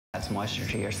adds moisture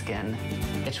to your skin.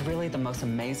 It's really the most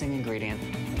amazing ingredient.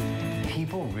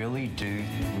 People really do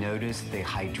notice the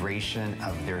hydration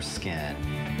of their skin.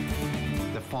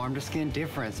 The farm-to-skin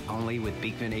difference only with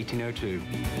Beekman 1802.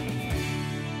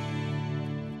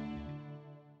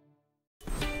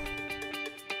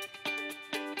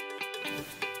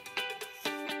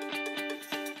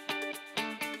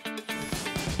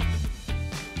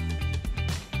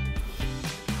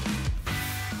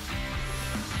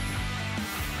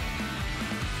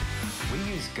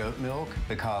 Goat milk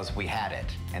because we had it,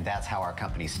 and that's how our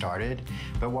company started.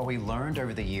 But what we learned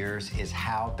over the years is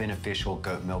how beneficial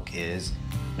goat milk is,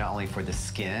 not only for the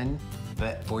skin,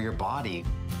 but for your body.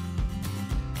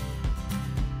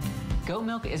 Goat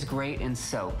milk is great in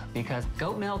soap because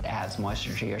goat milk adds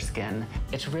moisture to your skin.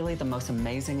 It's really the most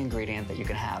amazing ingredient that you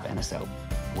can have in a soap.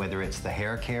 Whether it's the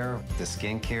hair care, the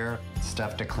skin care,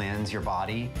 stuff to cleanse your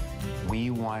body, we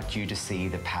want you to see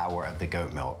the power of the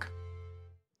goat milk.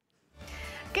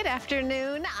 Good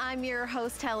afternoon. I'm your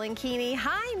host, Helen Keeney.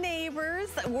 Hi, neighbors.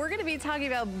 We're going to be talking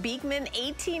about Beekman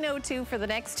 1802 for the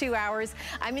next 2 hours.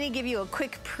 I'm going to give you a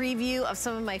quick preview of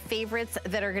some of my favorites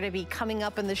that are going to be coming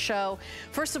up in the show.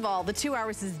 First of all, the 2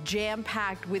 hours is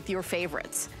jam-packed with your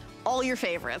favorites, all your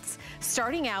favorites.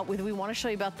 Starting out with, we want to show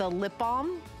you about the lip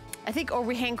balm. I think,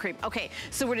 or hand cream. Okay,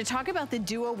 so we're going to talk about the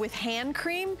duo with hand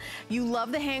cream. You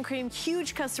love the hand cream,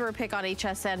 huge customer pick on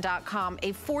hsn.com.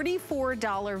 A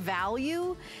 $44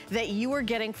 value that you are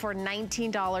getting for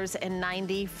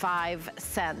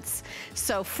 $19.95.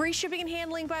 So free shipping and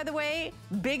handling, by the way,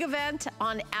 big event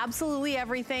on absolutely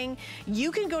everything.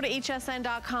 You can go to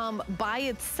hsn.com by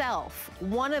itself.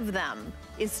 One of them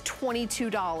is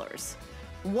 $22.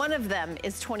 One of them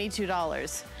is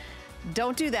 $22.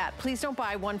 Don't do that. Please don't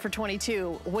buy one for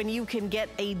 $22 when you can get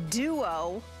a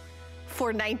duo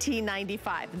for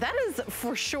 $19.95. That is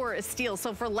for sure a steal.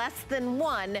 So for less than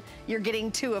one, you're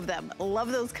getting two of them.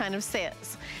 Love those kind of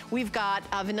sales. We've got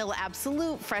Vanilla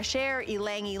Absolute, Fresh Air,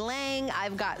 Ylang Ylang.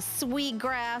 I've got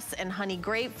Sweetgrass and Honey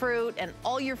Grapefruit and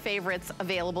all your favorites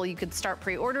available. You could start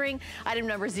pre-ordering. Item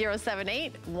number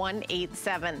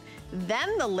 078187.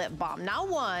 Then the lip balm, not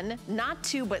one, not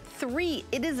two, but three.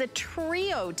 It is a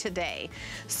trio today.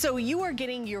 So you are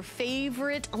getting your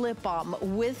favorite lip balm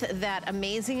with that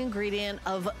amazing ingredient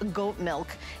of goat milk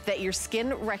that your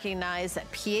skin recognizes, that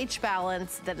pH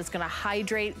balance, that is gonna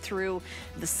hydrate through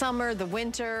the summer, the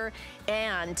winter,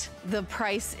 and the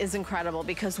price is incredible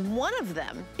because one of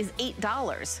them is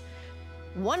 $8.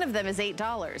 One of them is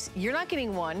 $8. You're not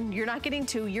getting one, you're not getting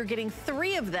two, you're getting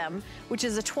three of them, which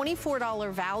is a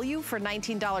 $24 value for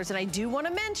 $19. And I do want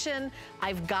to mention,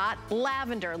 I've got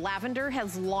lavender. Lavender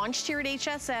has launched here at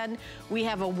HSN. We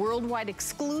have a worldwide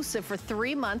exclusive for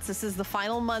 3 months. This is the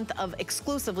final month of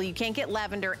exclusively. You can't get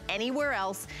lavender anywhere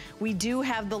else. We do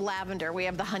have the lavender. We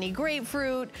have the honey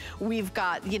grapefruit. We've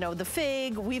got, you know, the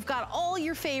fig. We've got all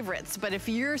your favorites. But if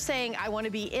you're saying, I want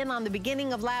to be in on the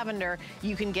beginning of lavender,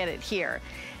 you can get it here.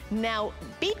 Now,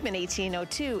 Beekman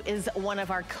 1802 is one of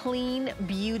our clean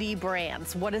beauty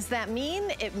brands. What does that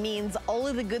mean? It means all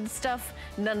of the good stuff,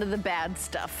 none of the bad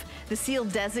stuff. The seal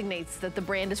designates that the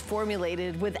brand is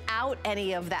formulated without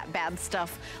any of that bad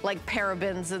stuff like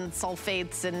parabens and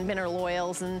sulfates and mineral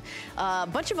oils and a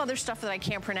bunch of other stuff that I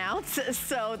can't pronounce.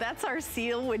 So that's our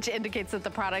seal, which indicates that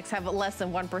the products have less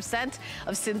than 1%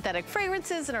 of synthetic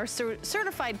fragrances and are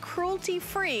certified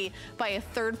cruelty-free by a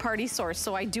third-party source.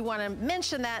 So I do want to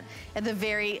mention that at the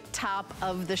very top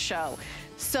of the show.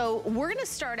 So we're gonna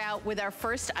start out with our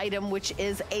first item, which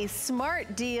is a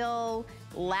smart deal,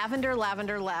 lavender,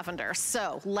 lavender, lavender.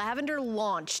 So lavender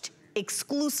launched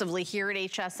exclusively here at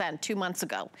HSN 2 months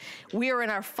ago. We are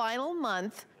in our final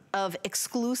month of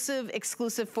exclusive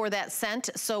for that scent.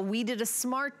 So we did a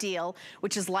smart deal,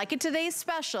 which is like a today's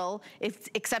special,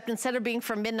 except instead of being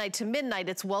from midnight to midnight,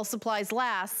 it's while supplies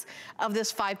last of this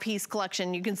 5-piece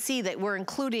collection. You can see that we're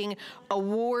including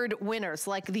award winners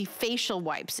like the facial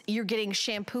wipes. You're getting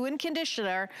shampoo and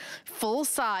conditioner, full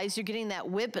size. You're getting that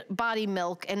whip body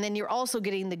milk, and then you're also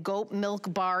getting the goat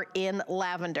milk bar in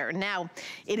lavender. Now,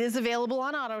 it is available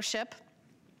on auto ship.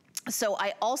 So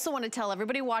I also want to tell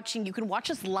everybody watching, you can watch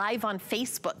us live on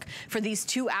Facebook for these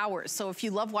 2 hours. So if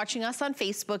you love watching us on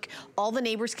Facebook, all the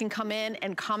neighbors can come in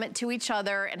and comment to each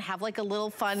other and have like a little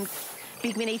fun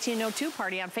Beekman 1802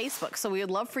 party on Facebook. So we would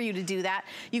love for you to do that.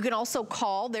 You can also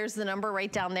call. There's the number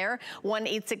right down there,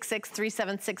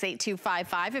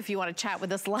 1-866-376-8255 if you want to chat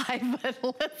with us live. But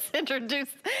let's introduce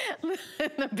the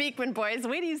Beekman boys.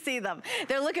 Wait till you see them.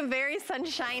 They're looking very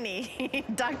sunshiny.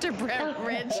 Dr. Brent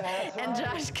Ridge and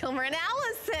Josh Kilmer and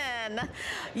Allison.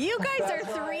 You guys are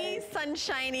three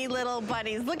sunshiny little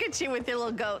bunnies. Look at you with your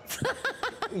little goats.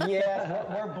 Yeah,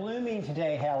 we're blooming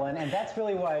today, Helen, and that's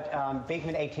really what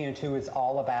Beekman 1802 is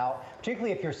all about.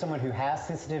 Particularly if you're someone who has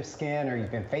sensitive skin or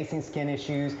you've been facing skin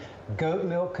issues, goat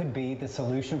milk could be the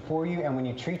solution for you. And when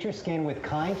you treat your skin with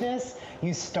kindness,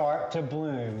 you start to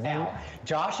bloom. Now,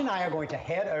 Josh and I are going to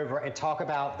head over and talk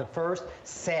about the first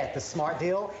set, the Smart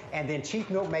Deal, and then Chief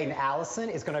Milkmaiden Allison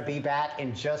is going to be back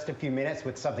in just a few minutes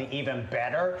with something even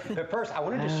better. But first, I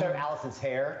wanted to show Allison's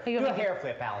hair. Do a hair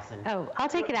flip, Allison. Oh, I'll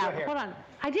take it out. Hold on.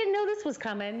 I didn't know this was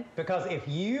coming. Because if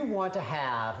you want to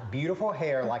have beautiful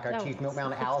hair like our Chief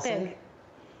Milkmaiden Allison,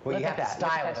 well, you have to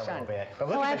style it a little bit. But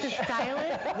look I at have to style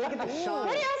it? Look at the shine.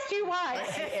 What else do you want?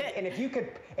 And if you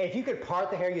could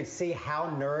part the hair, you'd see how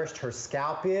nourished her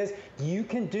scalp is. You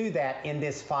can do that in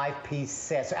this 5-piece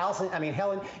set. So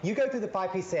Helen, you go through the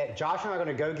 5-piece set. Josh and I are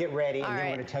going to go get ready, and then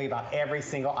we're going to tell you about every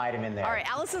single item in there. All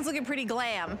right, Allison's looking pretty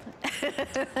glam.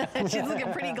 She's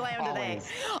looking pretty glam today.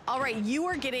 All right, you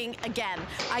are getting, again,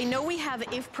 I know we have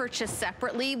if purchased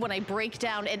separately when I break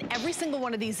down, and every single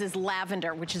one of these is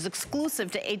lavender, which is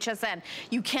exclusive to HSN.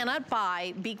 You cannot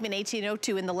buy Beekman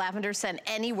 1802 in the lavender scent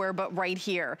anywhere but right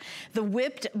here. The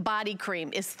whipped body cream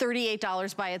is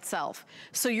 $38 by itself.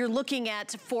 So you're looking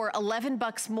at, for 11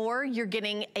 bucks more, you're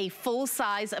getting a full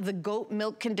size of the goat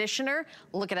milk conditioner.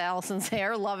 Look at Allison's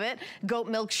hair, love it. Goat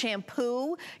milk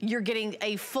shampoo. You're getting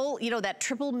a full, that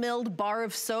triple milled bar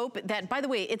of soap. That, by the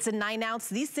way, it's a 9-ounce.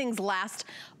 These things last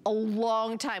a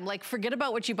long time. Like, forget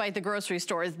about what you buy at the grocery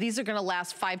stores. These are gonna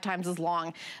last 5 times as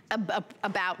long,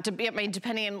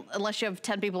 depending on, unless you have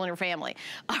 10 people in your family.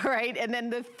 All right, and then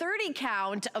the 30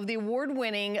 count of the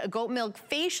award-winning goat milk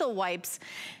facial wipes,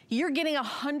 you're getting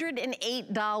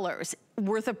 $108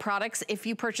 worth of products if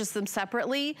you purchase them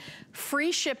separately.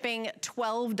 Free shipping,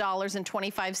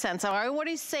 $12.25. I want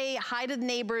to say hi to the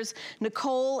neighbors,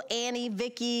 Nicole, Annie,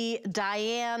 Vicky,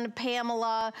 Diane,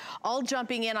 Pamela, all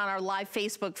jumping in on our live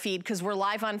Facebook feed because we're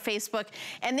live on Facebook.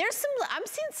 And I'm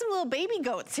seeing some little baby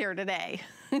goats here today.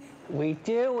 We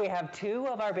do. We have 2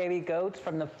 of our baby goats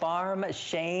from the farm.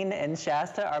 Shane and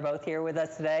Shasta are both here with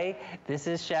us today. This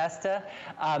is Shasta.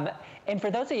 And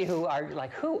for those of you who are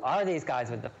like, who are these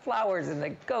guys with the flowers and the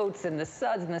goats and the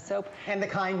suds and the soap? And the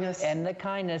kindness. And the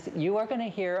kindness. You are going to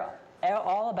hear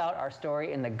all about our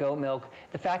story in the goat milk.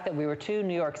 The fact that we were 2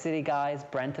 New York City guys,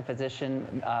 Brent a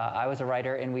physician, I was a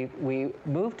writer, and we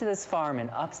moved to this farm in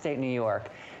upstate New York,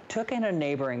 took in a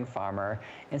neighboring farmer,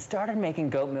 and started making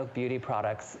goat milk beauty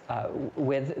products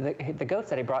with the goats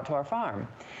that he brought to our farm.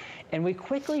 And we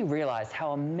quickly realized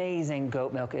how amazing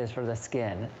goat milk is for the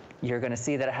skin. You're going to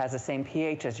see that it has the same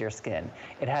pH as your skin.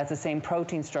 It has the same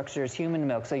protein structure as human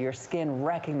milk, so your skin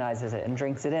recognizes it and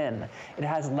drinks it in. It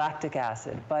has lactic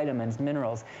acid, vitamins,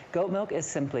 minerals. Goat milk is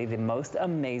simply the most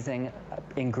amazing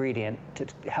ingredient to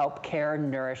help care,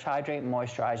 nourish, hydrate,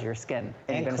 moisturize your skin.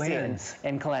 And cleanse.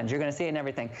 And cleanse. You're going to see it in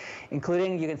everything,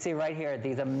 including, you can see right here,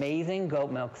 these amazing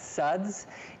goat milk suds.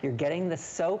 You're getting the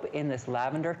soap in this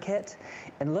lavender kit.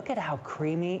 And look at how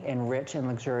creamy and rich and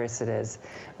luxurious it is.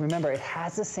 Remember, it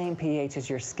has the same pH as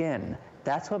your skin.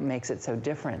 That's what makes it so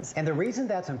different. And the reason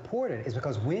that's important is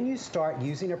because when you start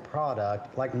using a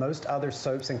product like most other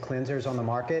soaps and cleansers on the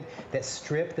market that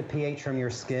strip the pH from your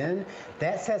skin,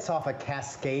 that sets off a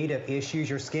cascade of issues.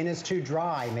 Your skin is too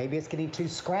dry, maybe it's getting too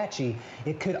scratchy.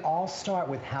 It could all start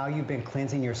with how you've been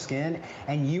cleansing your skin,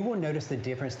 and you will notice the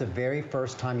difference the very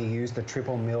first time you use the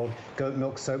triple milled goat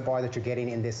milk soap bar that you're getting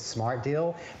in this Smart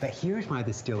Deal. But here's why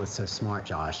this deal is so smart,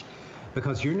 Josh.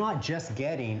 Because you're not just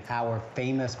getting our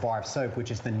famous bar of soap,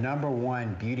 which is the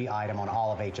 #1 beauty item on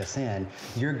all of HSN.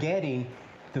 You're getting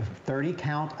the 30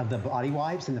 count of the body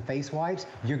wipes and the face wipes.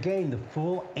 You're getting the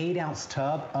full 8-ounce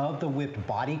tub of the whipped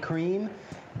body cream.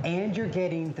 And you're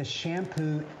getting the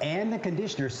shampoo and the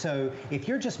conditioner. So if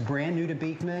you're just brand new to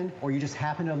Beekman, or you just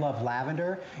happen to love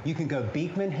lavender, you can go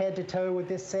Beekman head to toe with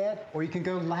this set, or you can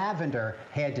go lavender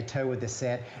head to toe with this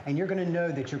set, and you're going to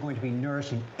know that you're going to be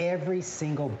nourishing every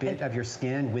single bit of your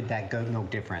skin with that goat milk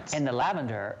difference. And the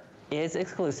lavender is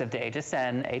exclusive to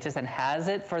HSN. HSN has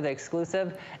it for the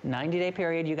exclusive 90-day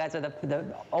period. You guys are the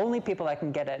only people that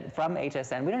can get it from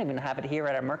HSN. We don't even have it here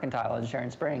at our Mercantile in Sharon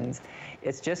Springs.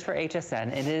 It's just for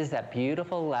HSN. It is that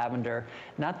beautiful lavender,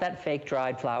 not that fake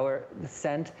dried flower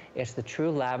scent. It's the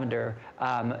true lavender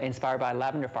inspired by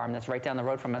Lavender Farm that's right down the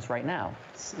road from us right now.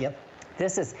 Yep.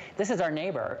 This is our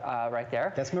neighbor right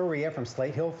there. That's Maria from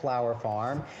Slate Hill Flower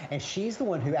Farm, and she's the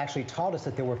one who actually taught us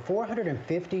that there were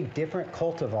 450 different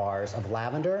cultivars of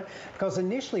lavender, because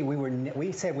initially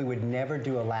we said we would never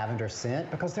do a lavender scent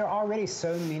because there are already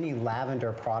so many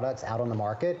lavender products out on the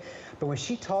market. But when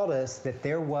she taught us that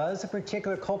there was a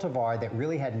particular cultivar that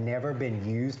really had never been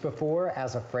used before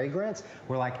as a fragrance,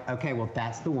 we're like, okay, well,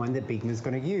 that's the one that Beekman's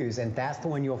going to use, and that's the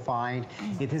one you'll find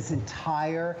in this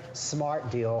entire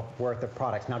Smart Deal worth of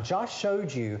products. Now, Josh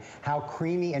showed you how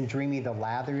creamy and dreamy the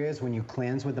lather is when you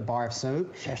cleanse with the bar of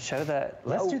soap. Yeah, show the.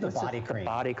 Let's do the body cream. The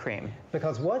body cream.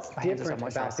 Because what's different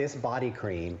about this body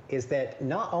cream is that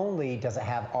not only does it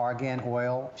have argan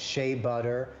oil, shea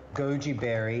butter, goji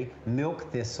berry,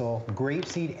 milk thistle,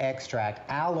 grapeseed extract,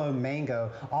 aloe mango,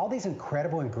 all these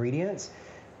incredible ingredients,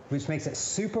 which makes it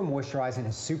super moisturizing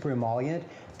and super emollient.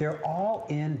 They're all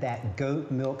in that goat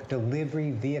milk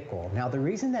delivery vehicle. Now, the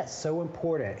reason that's so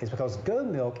important is because goat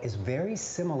milk is very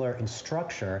similar in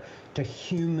structure to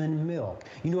human milk.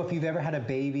 You know, if you've ever had a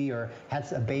baby or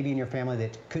had a baby in your family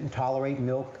that couldn't tolerate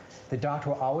milk, the doctor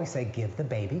will always say, give the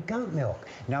baby goat milk.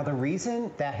 Now, the reason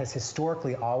that has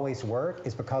historically always worked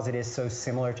is because it is so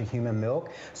similar to human milk.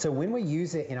 So when we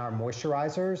use it in our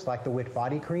moisturizers, like the Wick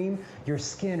Body Cream, your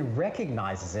skin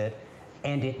recognizes it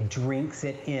and it drinks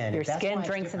it in. Your skin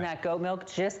drinks in that goat milk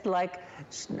just like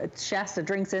Shasta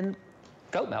drinks in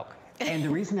goat milk. And the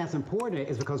reason that's important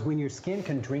is because when your skin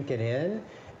can drink it in,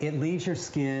 it leaves your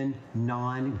skin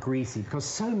non-greasy, because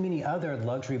so many other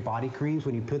luxury body creams,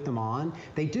 when you put them on,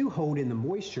 they do hold in the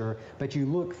moisture, but you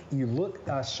look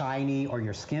shiny, or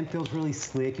your skin feels really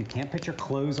slick. You can't put your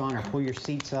clothes on or pull your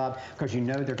sheets up because you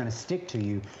know they're going to stick to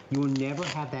you. You will never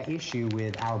have that issue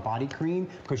with our body cream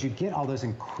because you get all those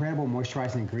incredible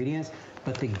moisturizing ingredients,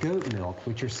 but the goat milk,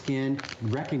 which your skin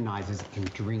recognizes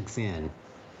and drinks in.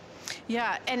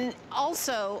 Yeah, and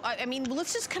also, I mean,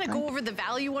 let's just kind of go over the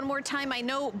value one more time. I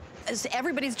know as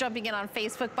everybody's jumping in on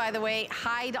Facebook, by the way.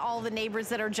 Hi to all the neighbors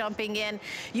that are jumping in.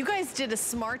 You guys did a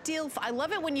smart deal. I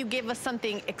love it when you give us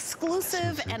something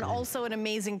exclusive and also an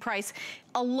amazing price.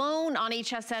 Alone on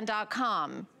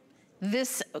hsn.com.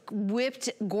 This whipped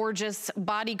gorgeous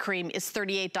body cream is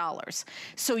 $38.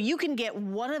 So you can get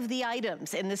one of the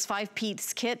items in this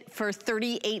 5-piece kit for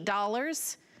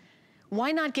 $38.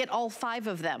 Why not get all 5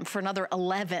 of them for another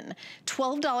 $11?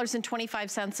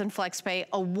 $12.25 in FlexPay,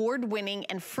 award-winning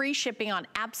and free shipping on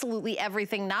absolutely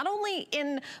everything, not only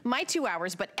in my 2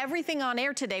 hours, but everything on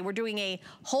air today. We're doing a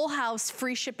whole house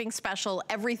free shipping special,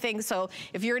 everything. So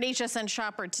if you're an HSN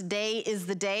shopper, today is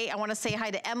the day. I wanna say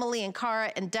hi to Emily and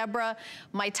Cara and Deborah.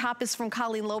 My top is from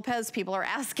Colleen Lopez. People are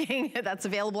asking. That's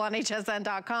available on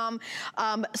hsn.com.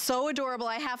 So adorable.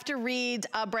 I have to read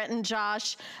Brent and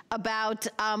Josh about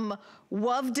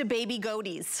Wov de baby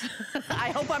goaties.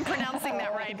 I hope I'm pronouncing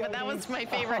that right, but that was my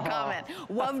favorite comment.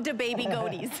 Wov de baby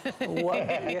goaties.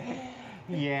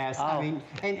 Yes, I mean,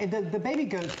 and the baby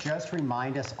goats just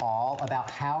remind us all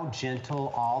about how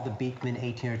gentle all the Beekman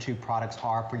 1802 products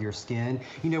are for your skin.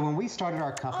 You know, when we started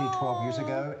our company 12 years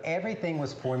ago, everything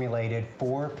was formulated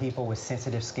for people with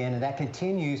sensitive skin, and that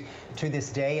continues to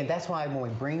this day. And that's why when we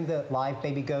bring the live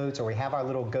baby goats, or we have our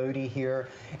little goatee here,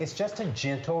 it's just a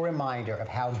gentle reminder of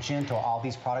how gentle all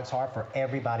these products are for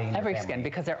everybody in your family. Skin,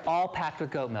 because they're all packed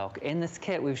with goat milk. In this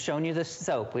kit, we've shown you the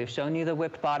soap, we've shown you the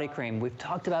whipped body cream, we've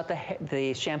talked about the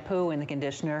shampoo and the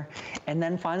conditioner, and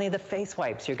then finally the face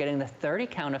wipes. You're getting the 30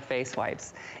 count of face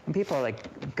wipes. And people are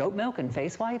like, goat milk and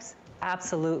face wipes?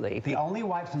 Absolutely. The only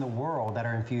wipes in the world that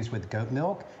are infused with goat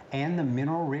milk and the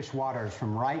mineral-rich waters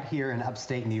from right here in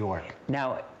upstate New York.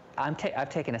 Now, I've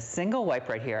taken a single wipe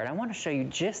right here, and I want to show you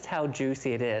just how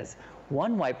juicy it is.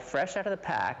 One wipe fresh out of the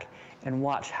pack, and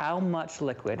watch how much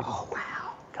liquid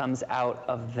comes out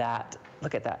of that.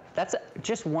 Look at that. That's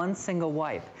just one single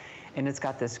wipe. And it's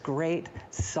got this great,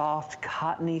 soft,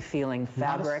 cottony feeling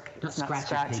fabric. It's not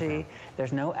scratchy.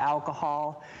 There's no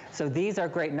alcohol. So these are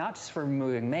great, not just for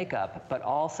removing makeup, but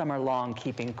all summer long,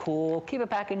 keeping cool. Keep it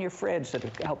back in your fridge to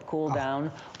help cool down.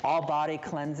 All body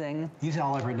cleansing. Use it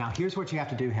all over. Now, here's what you have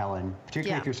to do, Helen,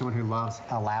 particularly if you're someone who loves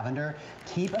lavender.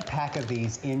 Keep a pack of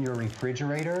these in your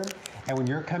refrigerator. And when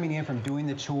you're coming in from doing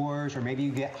the chores, or maybe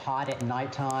you get hot at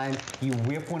nighttime, you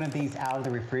whip one of these out of the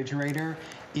refrigerator.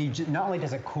 Not only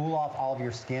does it cool off all of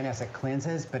your skin as it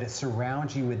cleanses, but it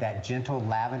surrounds you with that gentle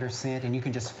lavender scent, and you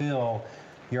can just feel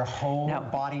your whole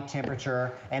body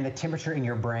temperature and the temperature in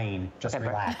your brain just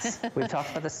relax. We've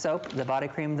talked about the soap, the body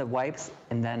cream, the wipes,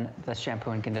 and then the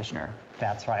shampoo and conditioner.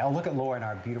 That's right. Oh, look at Lauren,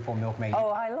 our beautiful milkmaid.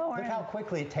 Oh, hi, Lauren. Look how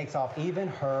quickly it takes off even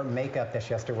her makeup that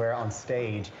she has to wear on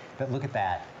stage. But look at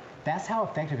that. that's how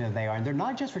effective they are. And they're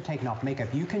not just for taking off makeup.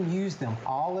 You can use them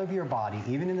all over your body,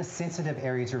 even in the sensitive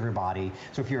areas of your body.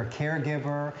 So if you're a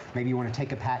caregiver, maybe you want to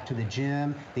take a pack to the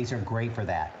gym, these are great for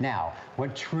that. Now,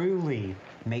 what truly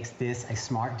makes this a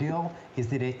smart deal is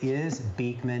that it is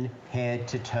Beekman head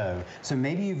to toe. So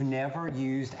maybe you've never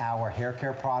used our hair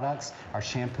care products, our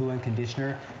shampoo and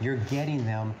conditioner. You're getting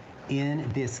them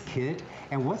in this kit.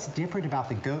 And what's different about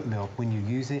the goat milk when you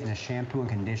use it in a shampoo and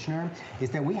conditioner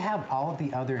is that we have all of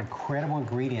the other incredible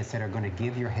ingredients that are going to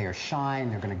give your hair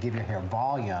shine, they're going to give your hair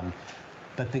volume,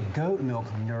 but the goat milk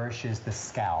nourishes the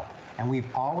scalp. And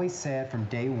we've always said from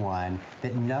day one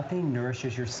that nothing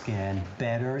nourishes your skin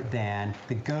better than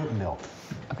the goat milk.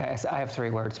 Okay, so I have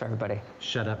 3 words for everybody.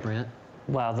 Shut up, Brent.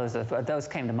 Well, those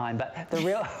came to mind, but the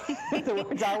real the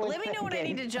words I was Let me know when I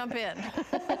need to jump in.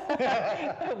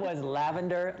 It was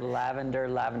lavender, lavender,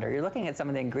 lavender. You're looking at some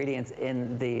of the ingredients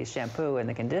in the shampoo and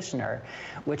the conditioner,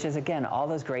 which is, again, all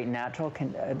those great natural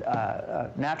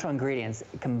ingredients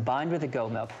combined with the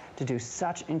goat milk to do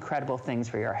such incredible things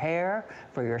for your hair,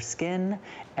 for your skin,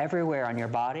 everywhere on your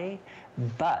body.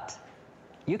 But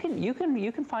you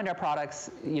can find our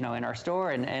products, in our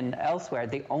store and elsewhere.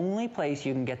 The only place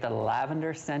you can get the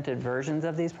lavender scented versions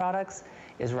of these products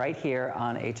is right here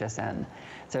on HSN.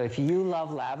 So if you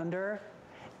love lavender,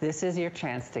 this is your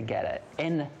chance to get it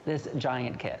in this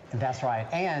giant kit. That's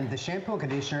right. And the shampoo and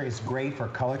conditioner is great for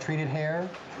color-treated hair.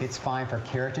 It's fine for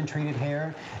keratin-treated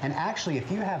hair. And actually,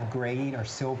 if you have graying or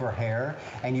silver hair,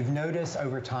 and you've noticed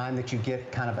over time that you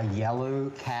get kind of a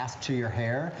yellow cast to your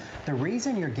hair, the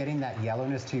reason you're getting that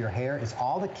yellowness to your hair is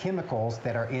all the chemicals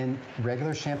that are in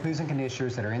regular shampoos and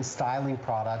conditioners, that are in styling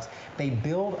products, they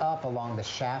build up along the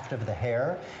shaft of the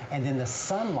hair, and then the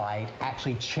sunlight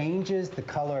actually changes the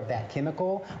color of that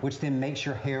chemical, which then makes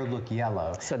your hair look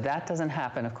yellow. So that doesn't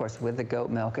happen, of course, with the goat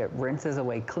milk. It rinses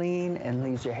away clean and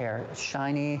leaves your hair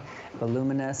shiny,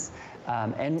 voluminous,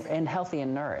 and healthy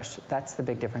and nourished. That's the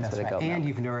big difference with the goat milk. And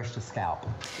you've nourished the scalp.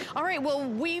 All right, well,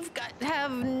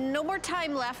 have no more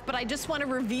time left, but I just want to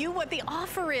review what the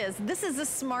offer is. This is a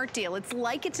smart deal. It's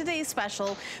like a today's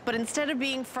special, but instead of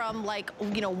being from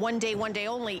one day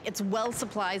only, it's well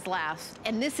supplies last.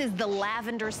 And this is the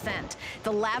lavender scent.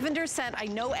 The lavender scent, I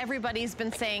know everybody's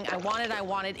been saying, I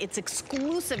want it. It's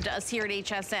exclusive to us here at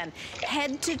HSN.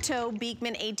 Head to toe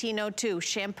Beekman 1802,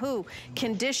 shampoo,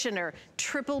 conditioner,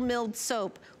 triple milled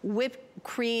soap, whipped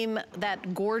cream,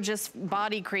 that gorgeous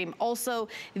body cream. Also,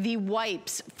 the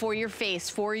wipes for your face,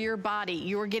 for your body.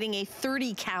 You're getting a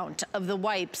 30 count of the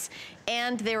wipes.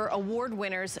 And they're award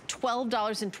winners,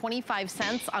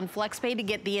 $12.25 on FlexPay to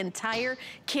get the entire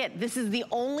kit. This is the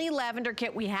only lavender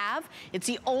kit we have. It's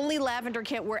the only lavender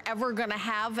kit we're ever gonna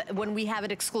have when we have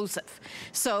it exclusive.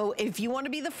 So if you wanna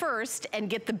be the first and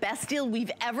get the best deal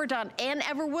we've ever done and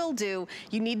ever will do,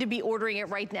 you need to be ordering it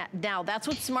right now. That's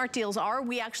what smart deals are.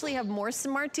 We actually have more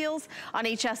smart deals on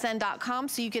hsn.com,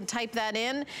 so you can type that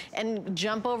in and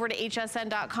jump over to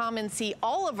hsn.com and see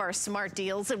all of our smart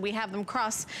deals, and we have them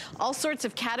across all sorts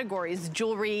of categories: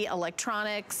 jewelry,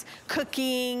 electronics,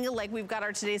 cooking, like we've got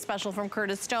our today's special from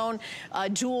Curtis Stone,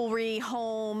 jewelry,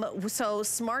 home. So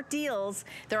smart deals,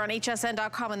 they're on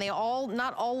hsn.com, and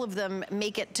not all of them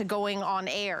make it to going on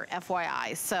air,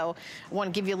 FYI. So I want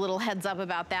to give you a little heads up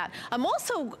about that. I'm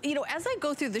also, as I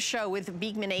go through the show with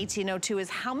Beekman 1802, is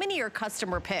how many are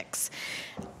customer picks?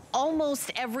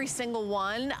 Almost every single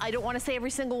one. I don't want to say every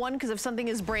single one, because if something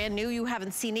is brand new, you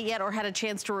haven't seen it yet or had a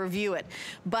chance to review it.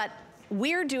 But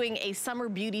we're doing a summer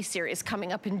beauty series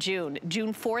coming up in June.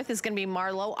 June 4th is going to be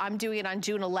Marlo. I'm doing it on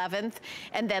June 11th.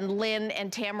 And then Lynn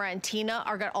and Tamara and Tina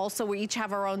are going to also, we each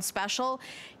have our own special.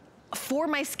 For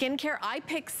my skincare, I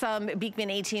picked some Beekman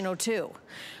 1802.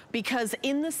 Because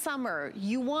in the summer,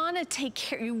 you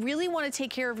really want to take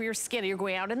care of your skin. You're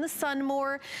going out in the sun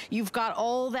more. You've got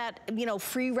all that,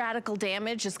 free radical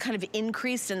damage is kind of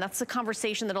increased, and that's the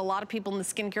conversation that a lot of people in the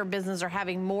skincare business are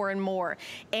having more and more.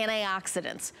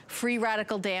 Antioxidants, free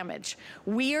radical damage.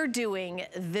 We are doing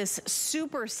this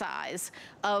super size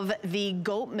of the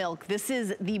goat milk. This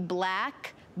is the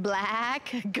black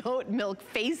goat milk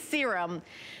face serum.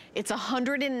 It's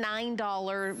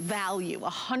 $109 value,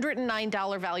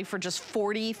 $109 value for just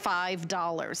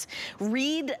 $45.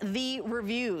 Read the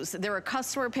reviews. They're a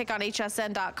customer pick on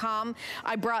hsn.com.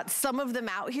 I brought some of them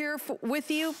out here with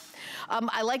you.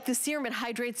 I like the serum. It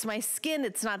hydrates my skin.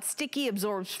 It's not sticky,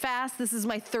 absorbs fast. This is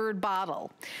my 3rd bottle.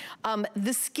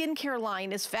 The skincare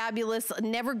line is fabulous,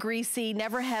 never greasy,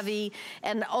 never heavy.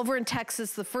 And over in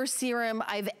Texas, the first serum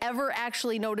I've ever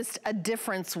actually noticed a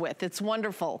difference with. It's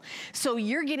wonderful. So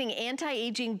you're getting getting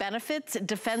anti-aging benefits,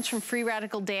 defense from free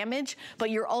radical damage, but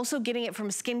you're also getting it from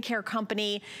a skincare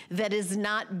company that is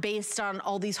not based on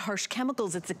all these harsh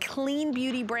chemicals. It's a clean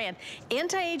beauty brand.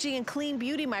 Anti-aging and clean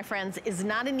beauty, my friends, is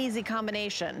not an easy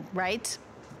combination, right?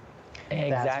 Exactly.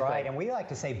 That's right, and we like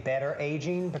to say better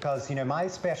aging because, you know, my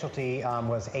specialty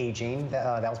was aging.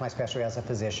 That was my specialty as a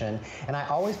physician, and I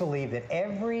always believe that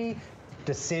every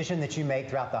decision that you make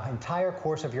throughout the entire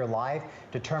course of your life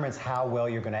determines how well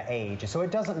you're going to age. So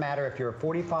it doesn't matter if you're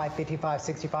 45, 55,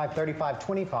 65, 35,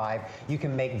 25, you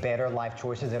can make better life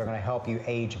choices that are going to help you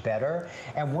age better.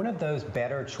 And one of those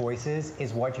better choices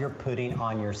is what you're putting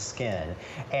on your skin.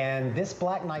 And this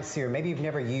Black Knight serum, maybe you've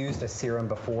never used a serum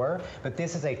before, but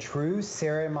this is a true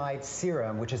ceramide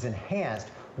serum which is enhanced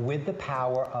with the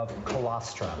power of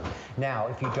colostrum. Now,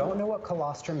 if you don't know what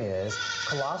colostrum is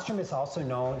also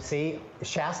known, see,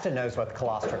 Shasta knows what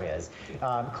colostrum is.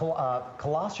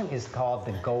 Colostrum is called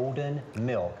the golden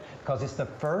milk because it's the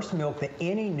first milk that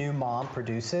any new mom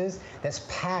produces that's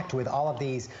packed with all of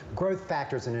these growth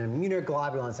factors and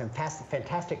immunoglobulins and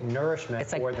fantastic nourishment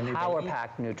for the new baby. It's like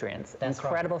power-packed nutrients,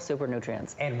 incredible super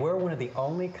nutrients. And we're one of the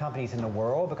only companies in the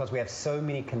world, because we have so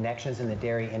many connections in the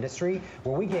dairy industry,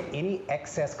 where we get any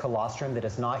excess colostrum that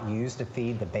is not used to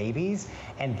feed the babies,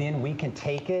 and then we can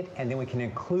take it and then we can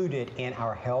include it in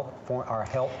our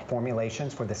health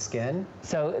formulations for the skin.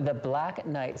 So the Black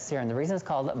Knight serum, the reason it's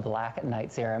called Black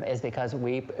Knight serum is because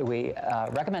we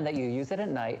recommend that you use it at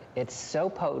night. It's so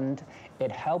potent,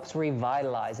 it helps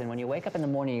revitalize, and when you wake up in the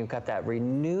morning, you've got that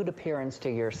renewed appearance to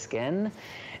your skin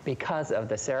because of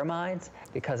the ceramides,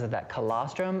 because of that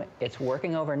colostrum. It's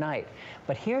working overnight.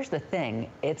 But here's the thing,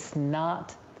 it's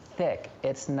not thick,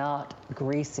 it's not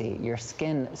greasy. Your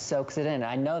skin soaks it in.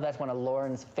 I know that's one of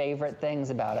Lauren's favorite things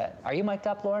about it. Are you mic'd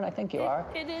up, Lauren? I think you are.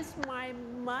 It is my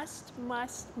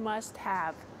must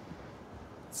have.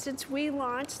 Since we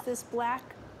launched this Black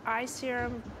Eye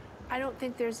Serum, I don't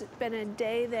think there's been a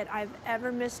day that I've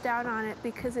ever missed out on it,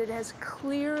 because it has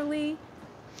clearly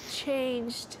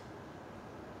changed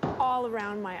all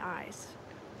around my eyes.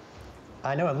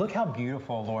 I know, and look how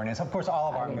beautiful Lauren is. Of course, all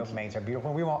of our milkmaids are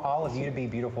beautiful. We want all of you to be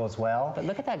beautiful as well. But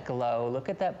look at that glow, look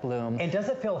at that bloom. And does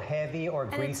it feel heavy or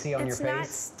greasy on your face? It's not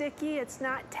sticky, it's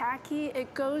not tacky.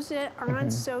 It goes on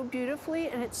so beautifully,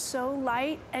 and it's so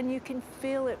light, and you can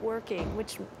feel it working,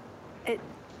 which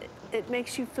it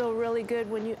makes you feel really good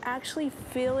when you actually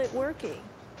feel it working.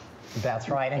 That's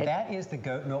right, and that is the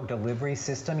goat milk delivery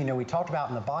system. You know, we talked about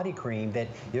in the body cream that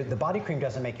the body cream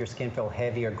doesn't make your skin feel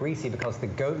heavy or greasy because the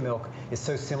goat milk is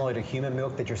so similar to human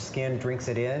milk that your skin drinks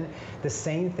it in. The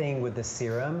same thing with the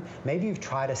serum. Maybe you've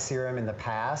tried a serum in the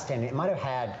past and it might have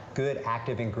had good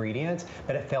active ingredients,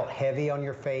 but it felt heavy on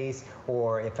your face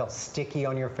or it felt sticky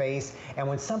on your face. And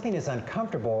when something is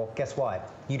uncomfortable, guess what?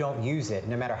 You don't use it,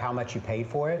 no matter how much you paid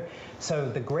for it. So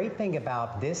the great thing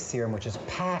about this serum, which is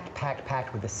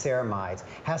packed with the ceramides,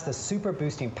 has the super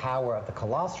boosting power of the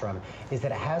colostrum, is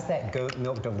that it has that goat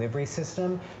milk delivery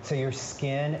system, so your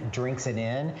skin drinks it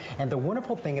in. And the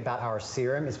wonderful thing about our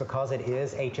serum is because it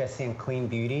is HSN Clean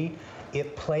Beauty,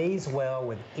 it plays well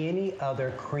with any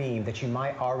other cream that you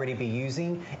might already be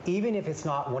using, even if it's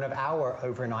not one of our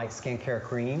overnight skincare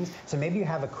creams. So maybe you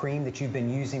have a cream that you've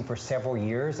been using for several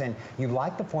years and you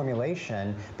like the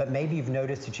formulation, but maybe you've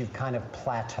noticed that you've kind of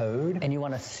plateaued. And you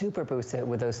want to super boost it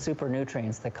with those super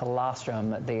nutrients, the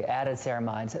colostrum, the added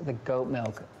ceramides, the goat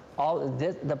milk.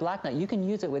 The Black Knight, you can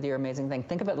use it with your amazing thing.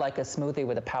 Think of it like a smoothie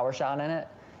with a power shot in it.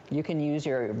 You can use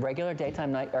your regular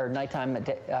daytime or nighttime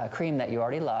cream that you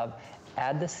already love,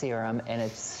 add the serum, and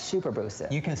it's super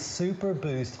boosted. You can super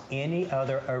boost any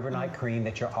other overnight cream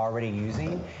that you're already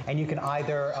using, and you can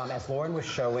either, as Lauren was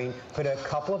showing, put a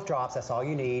couple of drops, that's all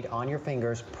you need, on your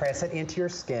fingers, press it into your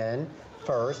skin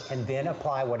first, and then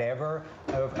apply whatever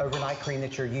overnight cream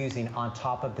that you're using on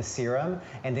top of the serum,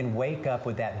 and then wake up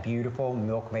with that beautiful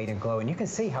milk maiden glow. And you can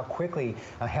see how quickly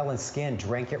Helen's skin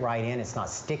drank it right in. It's not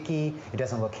sticky, it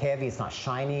doesn't look heavy, it's not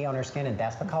shiny on her skin, and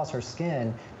that's because her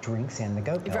skin drinks in the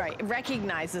goat milk. Right,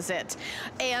 recognizes it.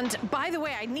 And by the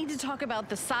way, I need to talk about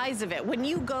the size of it. When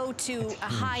you go to a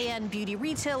high-end beauty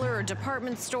retailer or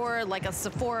department store like a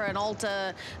Sephora, an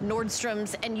Ulta,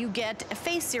 Nordstrom's, and you get a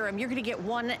face serum, you're gonna get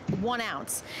one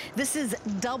ounce. This is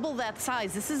double that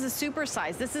size. This is a super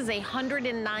size. This is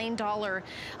 $109.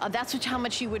 That's how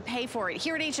much you would pay for it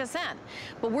here at HSN.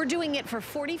 But we're doing it for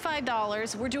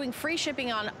 $45. We're doing free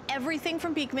shipping on everything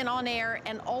from Beekman on air,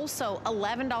 and also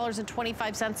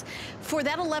 $11.25. For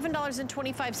that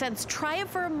 $11.25, try it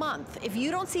for a month. If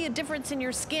you don't see a difference in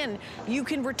your skin, you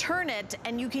can return it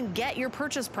and you can get your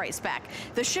purchase price back.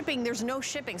 The shipping, there's no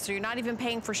shipping, so you're not even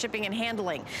paying for shipping and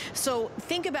handling. So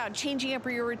think about changing up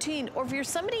your routine, or if you're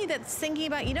somebody that's thinking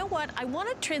about, you know what, I want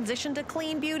to transition to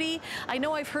clean beauty. I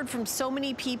know I've heard from so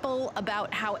many people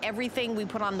about how everything we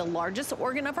put on the largest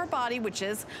organ of our body, which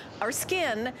is our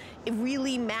skin, it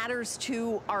really matters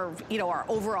to our, you know, our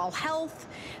overall health.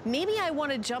 Maybe I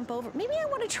want to jump over, maybe I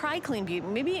want to try clean beauty.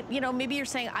 Maybe, you know, maybe you're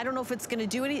saying, I don't know if it's going to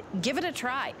do anything. Give it a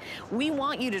try. We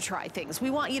want you to try things.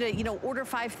 We want you to, you know, order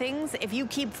 5 things. If you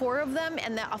keep 4 of them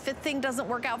and a 5th thing doesn't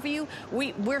work out for you,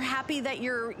 we're happy that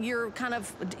you're kind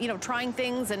of, you know, trying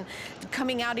things and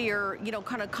coming out of your, you know,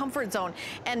 kind of comfort zone.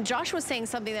 And Josh was saying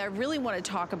something that I really want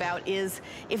to talk about is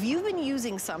if you've been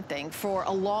using something for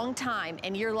a long time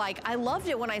and you're like, I loved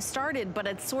it when I started, but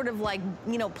it's sort of like,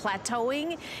 you know,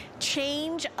 plateauing,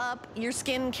 change up your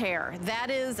skincare.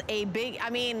 That is a big, I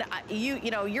mean,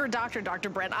 you know, you're a doctor, Dr.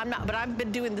 Brent. I'm not, but I've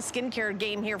been doing the skincare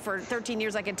game here for 13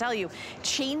 years. I can tell you,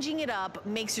 changing it up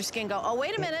makes your skin go, oh,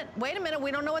 wait a minute,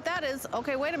 we don't know what that is.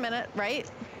 Okay, wait a minute, right?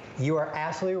 You are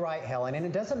absolutely right, Helen, and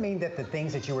it doesn't mean that the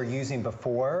things that you were using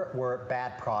before were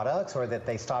bad products or that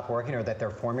they stopped working or that their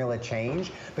formula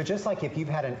changed, but just like if you've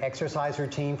had an exercise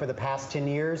routine for the past 10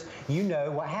 years, you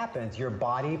know what happens. Your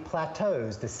body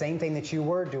plateaus. The same thing that you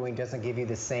were doing doesn't give you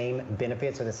the same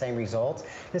benefits or the same results.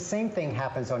 The same thing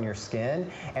happens on your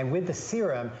skin, and with the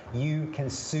serum, you can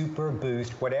super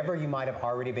boost whatever you might have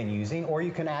already been using, or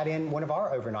you can add in one of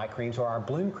our overnight creams or our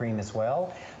Bloom cream as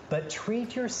well, but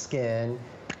treat your skin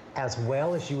as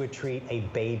well as you would treat a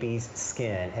baby's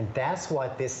skin. And that's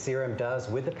what this serum does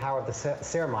with the power of the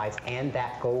ceramides and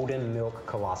that golden milk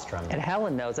colostrum. And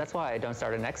Helen knows that's why I don't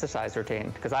start an exercise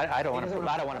routine, because I don't want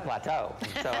to plateau.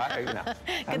 So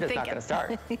I'm just not going to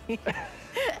start.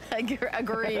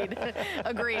 Agreed.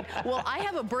 Agreed. Well, I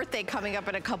have a birthday coming up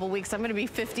in a couple weeks. I'm going to be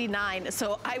 59.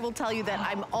 So I will tell you that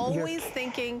I'm always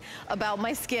thinking about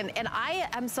my skin. And I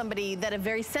am somebody that a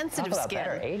very sensitive skin.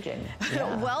 Better aging.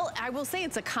 Yeah. Well, I will say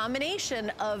it's a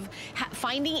combination of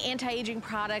finding anti-aging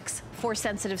products for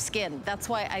sensitive skin. That's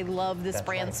why I love this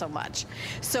brand so much.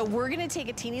 So we're going to take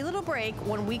a teeny little break.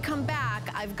 When we come back,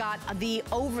 I've got the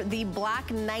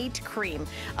Black Night Cream.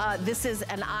 This is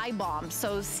an eye balm.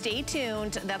 So stay tuned.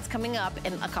 That's coming up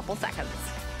in a couple seconds.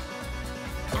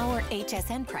 Our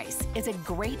HSN price is a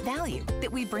great value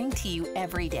that we bring to you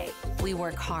every day. We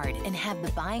work hard and have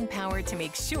the buying power to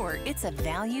make sure it's a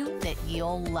value that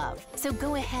you'll love. So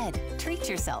go ahead, treat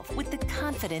yourself with the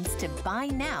confidence to buy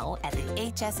now at the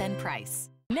HSN price.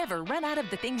 Never run out of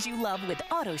the things you love with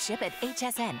AutoShip at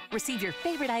HSN. Receive your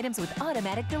favorite items with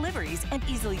automatic deliveries and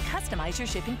easily customize your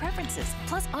shipping preferences.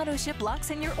 Plus, AutoShip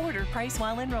locks in your order price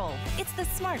while enrolled. It's the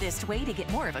smartest way to get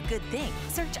more of a good thing.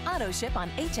 Search AutoShip on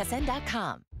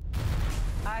hsn.com.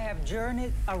 I have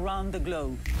journeyed around the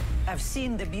globe. I've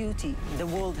seen the beauty the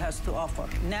world has to offer.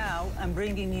 Now I'm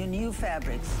bringing you new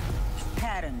fabrics,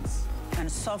 patterns,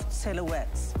 and soft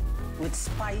silhouettes with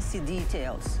spicy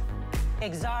details.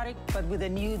 Exotic, but with a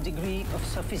new degree of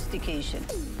sophistication.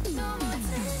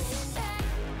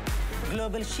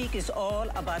 Global Chic is all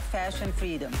about fashion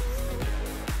freedom.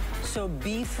 So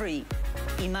be free.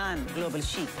 Iman Global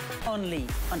Chic, only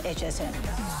on HSN.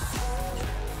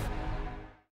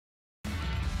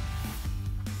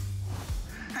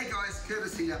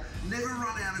 Curtis here. Never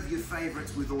run out of your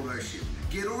favorites with AutoShip.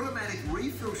 Get automatic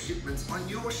refill shipments on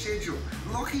your schedule.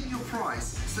 Lock in your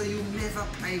price so you'll never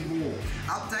pay more.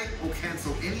 Update or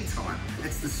cancel anytime.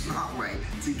 It's the smart way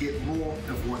to get more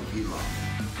of what you love.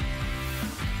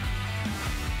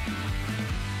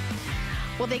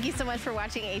 Well, thank you so much for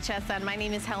watching HSN. My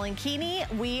name is Helen Keeney.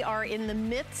 We are in the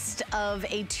midst of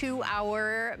a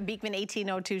 2-hour Beekman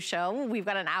 1802 show. We've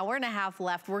got an hour and a half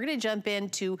left. We're going to jump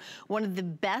into one of the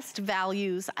best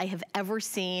values I have ever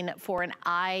seen for an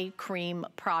eye cream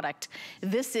product.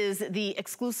 This is the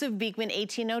exclusive Beekman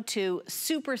 1802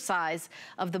 super size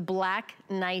of the Black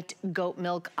Night Goat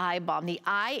Milk Eye Balm. The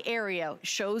eye area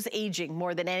shows aging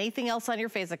more than anything else on your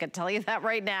face. I can tell you that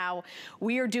right now.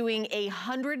 We are doing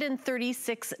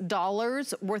 $136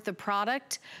 worth of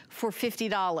product for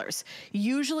 $50.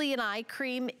 Usually an eye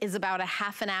cream is about a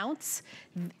 ½ ounce.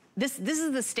 This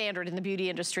is the standard in the beauty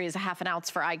industry, is a ½ ounce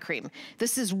for eye cream.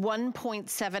 This is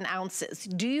 1.7 ounces.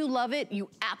 Do you love it? You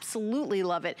absolutely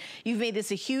love it. You've made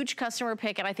this a huge customer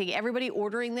pick, and I think everybody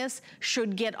ordering this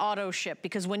should get auto ship,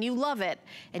 because when you love it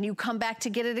and you come back to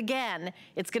get it again,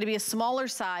 it's gonna be a smaller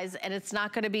size and it's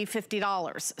not gonna be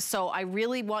 $50. So I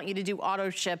really want you to do auto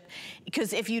ship,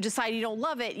 because if you decide you don't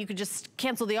love it, you could just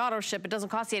cancel the auto ship. It doesn't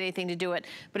cost you anything to do it.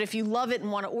 But if you love it and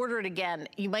wanna order it again,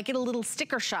 you might get a little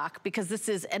sticker shock, because this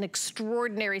is an an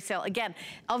extraordinary sale. Again,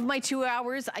 of my 2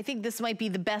 hours, I think this might be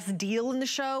the best deal in the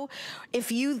show.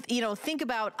 If you think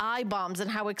about eye bombs and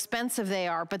how expensive they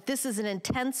are, but this is an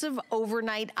intensive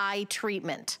overnight eye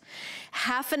treatment.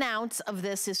 Half an ounce of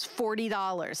this is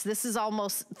 $40. This is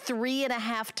almost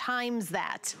 3.5 times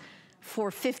that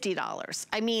for $50.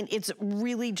 I mean, it's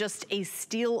really just a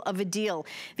steal of a deal.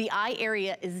 The eye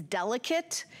area is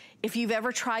delicate. If you've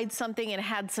ever tried something and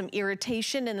had some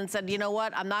irritation and then said, you know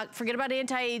what, forget about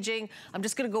anti-aging, I'm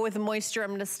just gonna go with the moisture, I'm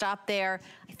gonna stop there,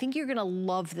 I think you're gonna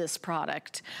love this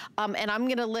product. And I'm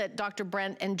gonna let Dr.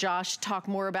 Brent and Josh talk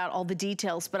more about all the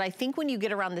details, but I think when you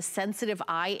get around the sensitive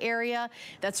eye area,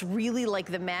 that's really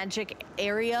like the magic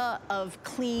area of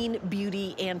clean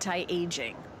beauty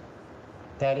anti-aging.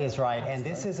 That is right, and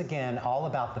this is again all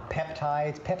about the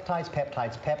peptides,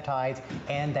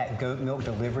 and that goat milk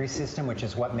delivery system, which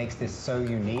is what makes this so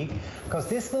unique. Because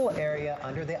this little area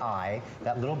under the eye,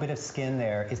 that little bit of skin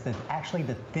there, is actually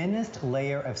the thinnest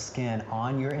layer of skin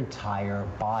on your entire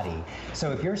body.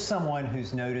 So if you're someone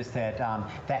who's noticed that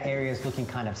that area is looking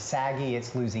kind of saggy,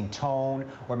 it's losing tone,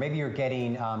 or maybe you're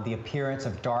getting the appearance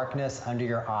of darkness under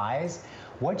your eyes,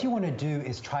 what you want to do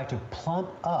is try to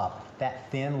plump up that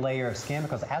thin layer of skin,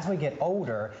 because as we get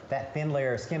older, that thin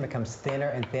layer of skin becomes thinner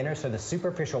and thinner, so the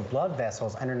superficial blood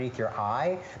vessels underneath your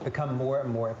eye become more and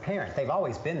more apparent. They've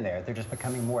always been there, they're just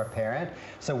becoming more apparent.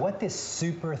 So what this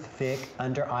super thick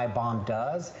under eye balm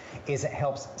does is it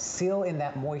helps seal in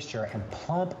that moisture and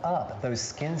plump up those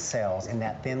skin cells in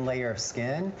that thin layer of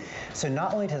skin. So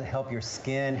not only does it help your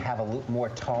skin have a little more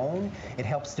tone, it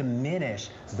helps diminish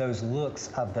those looks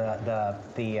of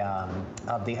the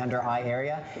under eye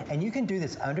area. And you can do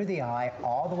this under the eye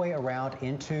all the way around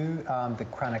into the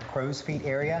kind of crow's feet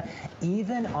area,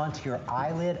 even onto your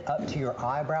eyelid, up to your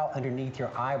eyebrow, underneath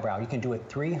your eyebrow. You can do it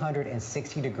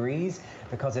 360 degrees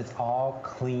because it's all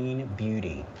clean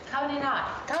beauty. Coming in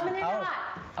hot. Coming in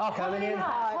hot. Oh, coming in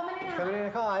hot. Coming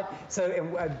in hot. So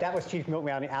that was Chief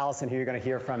Milkman Allison, who you're going to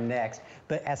hear from next.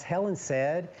 But as Helen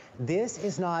said, this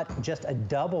is not just a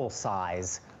double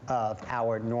size of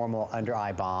our normal under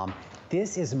eye balm.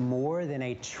 This is more than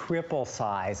a triple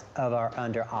size of our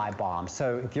under eye balm.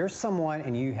 So if you're someone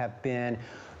and you have been,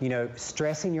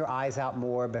 stressing your eyes out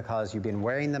more because you've been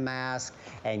wearing the mask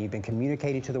and you've been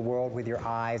communicating to the world with your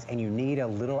eyes and you need a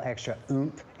little extra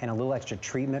oomph and a little extra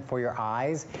treatment for your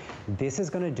eyes, this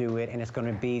is going to do it, and it's going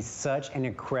to be such an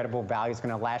incredible value. It's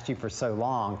going to last you for so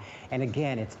long. And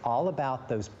again, it's all about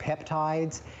those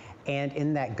peptides and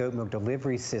in that goat milk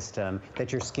delivery system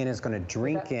that your skin is going to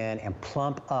drink in and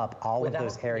plump up all of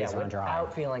those areas under eye.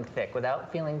 Without feeling thick,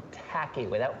 without feeling tacky,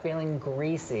 without feeling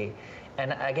greasy.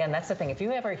 And again, that's the thing. If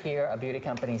you ever hear a beauty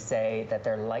company say that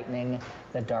they're lightening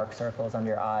the dark circles under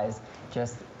your eyes,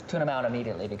 just tune them out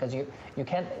immediately, because you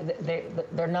can't,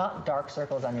 they're not dark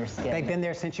circles on your skin. They've been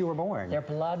there since you were born. They're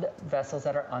blood vessels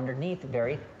that are underneath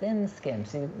very thin skin.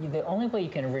 So the only way you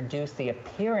can reduce the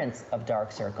appearance of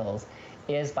dark circles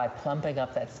is by plumping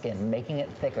up that skin, making it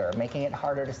thicker, making it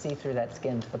harder to see through that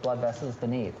skin to the blood vessels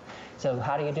beneath. So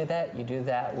how do you do that? You do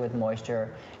that with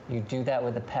moisture, you do that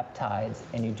with the peptides,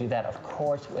 and you do that, of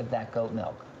course, with that goat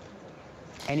milk.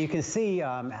 And you can see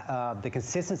the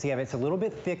consistency of it. It's a little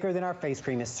bit thicker than our face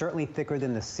cream. It's certainly thicker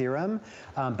than the serum.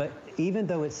 But even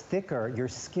though it's thicker, your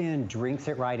skin drinks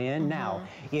it right in. Now,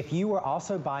 if you were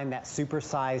also buying that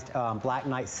supersized Black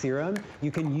Knight serum,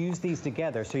 you can use these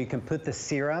together. So you can put the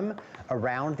serum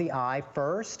around the eye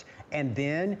first, and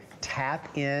then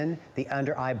tap in the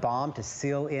under eye balm to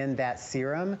seal in that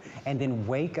serum, and then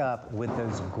wake up with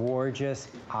those gorgeous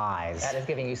eyes. That is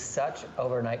giving you such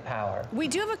overnight power. We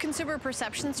do have a consumer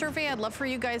perception survey I'd love for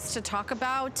you guys to talk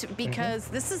about, because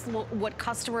this is what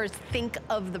customers think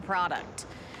of the product.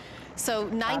 So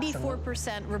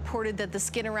 94% reported that the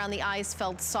skin around the eyes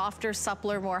felt softer,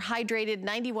 suppler, more hydrated.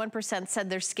 91% said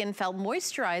their skin felt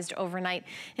moisturized overnight.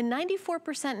 And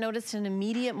 94% noticed an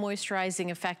immediate moisturizing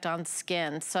effect on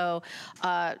skin. So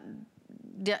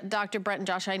Dr. Brent and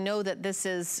Josh, I know that this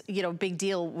is, a big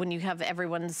deal when you have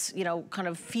everyone's, kind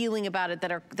of feeling about it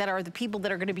that are the people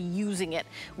that are going to be using it.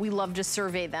 We love to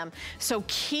survey them. So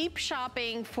keep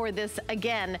shopping for this,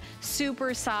 again,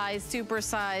 super size, super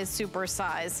size, super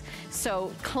size.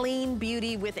 So clean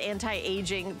beauty with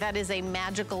anti-aging, that is a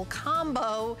magical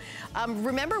combo.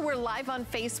 Remember, we're live on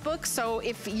Facebook, so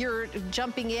if you're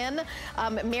jumping in,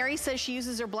 Mary says she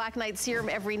uses her Black Knight serum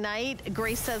every night.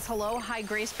 Grace says hello. Hi,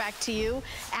 Grace, back to you.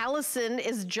 Allison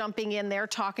is jumping in there,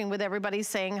 talking with everybody,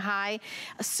 saying hi.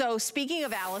 So speaking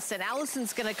of Allison,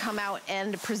 Allison's gonna come out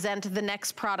and present the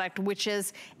next product, which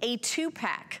is a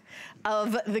 2-pack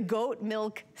of the goat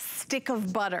milk stick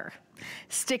of butter.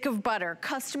 stick of butter.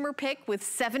 Customer pick with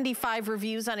 75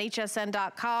 reviews on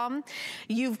hsn.com.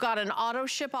 You've got an auto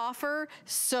ship offer.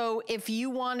 So if you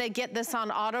want to get this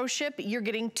on auto ship, you're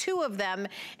getting 2 of them,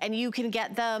 and you can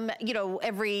get them, you know,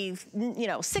 every,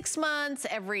 6 months,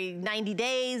 every 90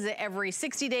 days, every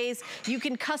 60 days. You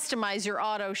can customize your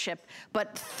auto ship,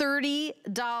 but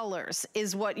 $30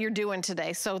 is what you're doing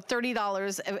today. So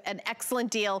 $30, an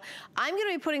excellent deal. I'm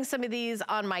going to be putting some of these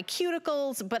on my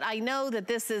cuticles, but I know that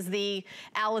this is the,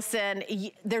 Allison,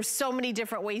 there's so many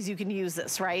different ways you can use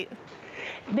this, right?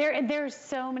 There's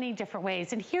so many different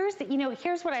ways. And here's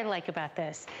what I like about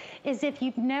this, is if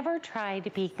you've never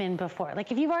tried Beekman before,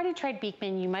 like if you've already tried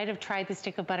Beekman, you might have tried the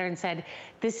stick of butter and said,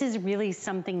 this is really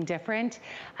something different.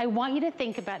 I want you to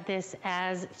think about this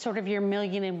as sort of your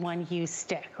 1,000,001 use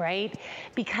stick, right?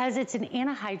 Because it's an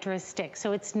anhydrous stick.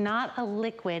 So it's not a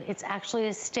liquid, it's actually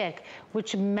a stick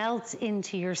which melts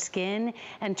into your skin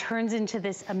and turns into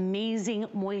this amazing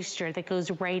moisture that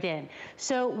goes right in.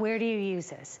 So where do you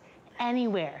use this?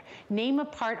 Anywhere. Name a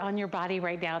part on your body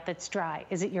right now that's dry.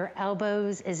 Is it your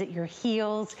elbows? Is it your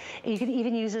heels? You can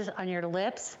even use this on your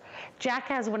lips. Jack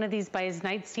has one of these by his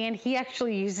nightstand. He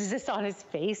actually uses this on his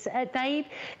face at night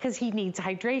because he needs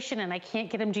hydration and I can't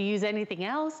get him to use anything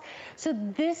else. So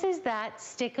this is that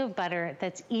stick of butter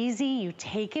that's easy. You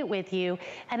take it with you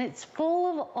and it's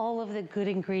full of all of the good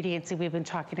ingredients that we've been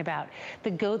talking about.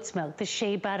 The goat's milk, the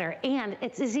shea butter, and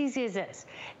it's as easy as this.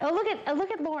 Oh,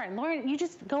 look at Lauren. Lauren, you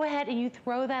just go ahead and you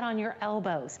throw that on your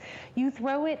elbows. You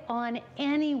throw it on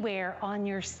anywhere on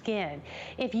your skin.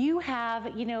 If you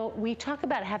have, we talk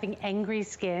about having angry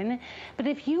skin, but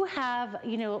if you have,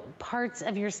 parts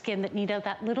of your skin that need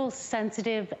that little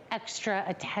sensitive extra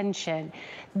attention,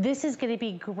 this is going to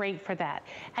be great for that.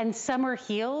 And summer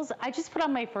heels, I just put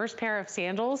on my first pair of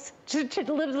sandals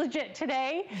legit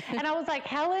today, and I was like,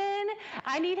 Helen,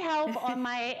 I need help on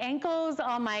my ankles,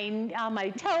 on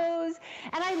my toes,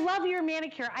 and I love your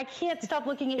manicure. I can't stop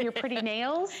looking at your pretty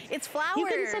nails. It's flowers. You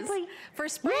can simply, for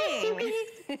spring.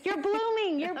 Yes, you're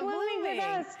blooming. You're blooming with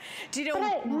us. Do you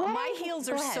know, my heels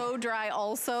are so dry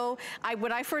also.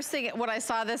 When I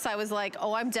saw this, I was like,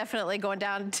 oh, I'm definitely going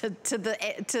down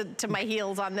to my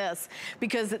heels on this,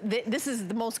 because this is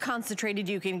the most concentrated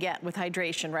you can get with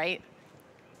hydration, right?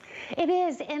 It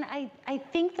is, and I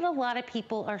think that a lot of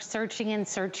people are searching and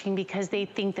searching because they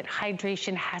think that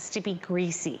hydration has to be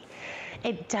greasy.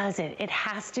 It doesn't. It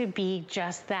has to be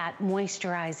just that,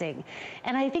 moisturizing.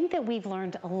 And I think that we've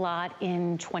learned a lot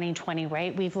in 2020,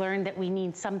 right? We've learned that we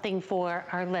need something for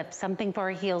our lips, something for our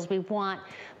heels. We want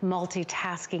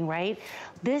multitasking, right?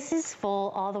 This is full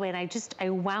all the way, and I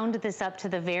wound this up to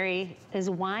the very,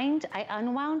 I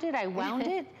unwound it, I wound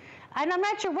it. And I'm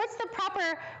not sure what's the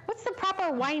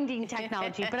proper winding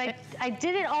technology, but I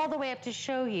did it all the way up to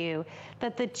show you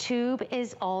that the tube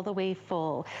is all the way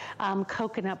full.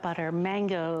 Coconut butter,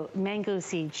 mango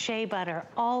seed, shea butter,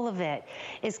 all of it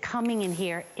is coming in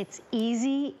here. It's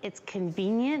easy, it's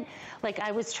convenient. Like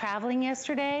I was traveling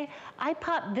yesterday, I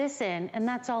popped this in and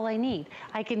that's all I need.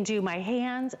 I can do my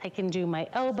hands, I can do my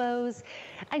elbows.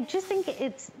 I just think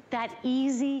it's that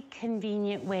easy,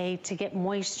 convenient way to get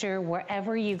moisture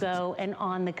wherever you go and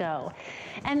on the go.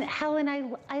 And Helen,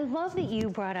 I love that you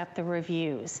brought up the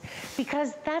reviews,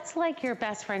 because that's like your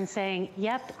best friend saying,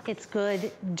 yep, it's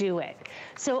good, do it.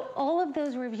 So all of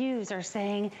those reviews are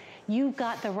saying, you've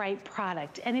got the right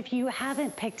product. And if you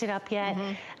haven't picked it up yet,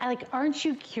 aren't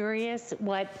you curious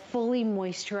what fully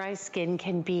moisturized skin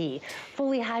can be?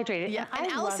 Fully hydrated. Yeah, and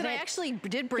Allison, I actually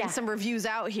did bring some reviews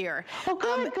out here. Oh,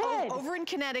 good, good. Over in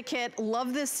Connecticut,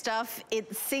 love this stuff.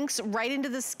 It sinks right into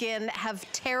the skin, have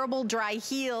terrible dry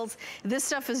heels. This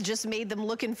stuff has just made them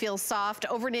look and feel soft.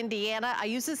 Over in Indiana, I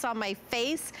use this on my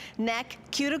face, neck,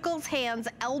 cuticles, hands,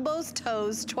 elbows,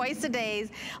 toes, twice a day.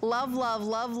 Love, love,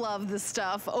 love, love this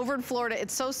stuff. Over in Florida,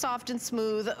 it's so soft and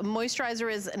smooth.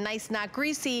 Moisturizer is nice, not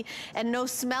greasy, and no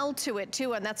smell to it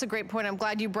too, and that's a great point. I'm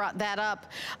glad you brought that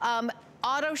up.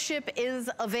 Auto ship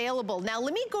is available. Now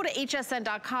let me go to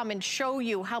hsn.com and show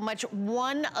you how much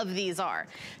one of these are.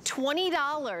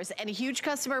 $20 and a huge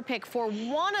customer pick for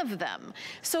one of them.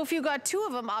 So if you got 2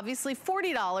 of them, obviously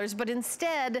 $40, but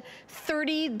instead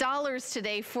 $30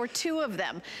 today for 2 of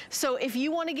them. So if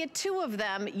you want to get 2 of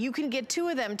them, you can get 2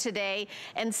 of them today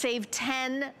and save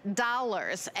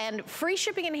 $10 and free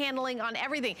shipping and handling on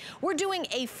everything. We're doing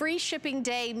a free shipping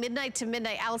day, midnight to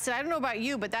midnight. Allison, I don't know about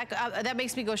you, but that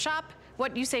makes me go shop.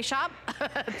 What, you say shop?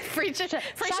 free shipping,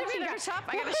 I gotta shop,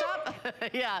 I gotta shop.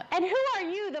 Yeah. And who are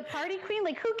you, the party queen?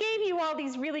 Like, who gave you all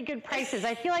these really good prices?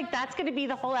 I feel like that's gonna be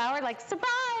the whole hour, like, surprise!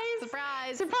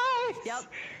 Surprise! Surprise! Yep.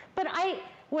 But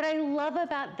What I love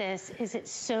about this is it's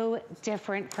so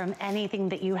different from anything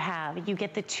that you have. You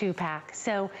get the 2-pack.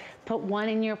 So put one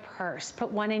in your purse, put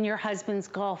one in your husband's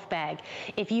golf bag.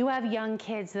 If you have young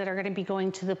kids that are gonna be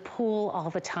going to the pool all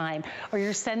the time, or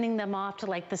you're sending them off to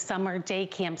like the summer day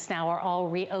camps now are all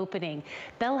reopening,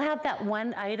 they'll have that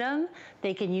one item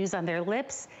they can use on their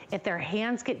lips. If their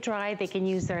hands get dry, they can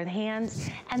use their hands,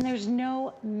 and there's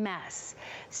no mess.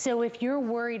 So if you're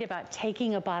worried about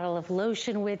taking a bottle of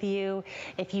lotion with you,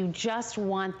 if you just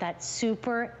want that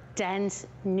super dense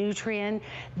nutrient,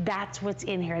 that's what's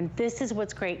in here. And this is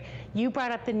what's great. You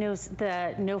brought up the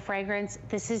no fragrance.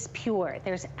 This is pure.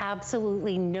 There's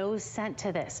absolutely no scent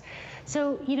to this.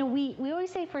 So, you know, we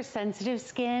always say for sensitive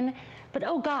skin, but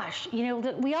oh gosh, you know,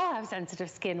 we all have sensitive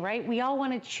skin, right? We all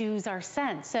want to choose our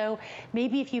scent. So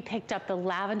maybe if you picked up the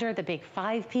lavender, the big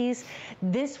 5-piece,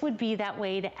 this would be that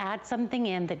way to add something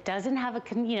in that doesn't have a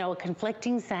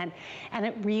conflicting scent, and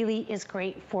it really is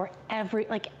great for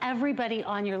everybody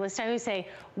on your list. I always say,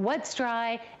 what's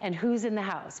dry and who's in the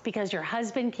house? Because your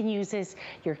husband can use this,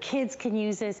 your kids can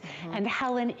use this, and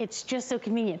Helen, it's just so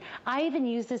convenient. I even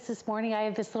used this morning. I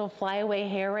have this little flyaway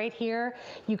hair right here.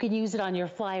 You can use it on your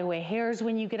flyaway hairs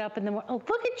when you get up in the morning. Oh,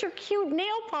 look at your cute nail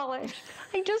polish.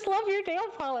 I just love your nail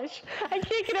polish. I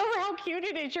can't get over how cute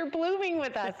it is. You're blooming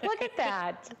with us. Look at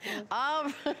that.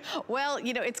 Well,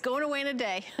 you know, it's going away in a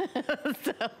day.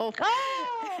 So. Oh,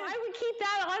 I would keep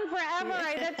that on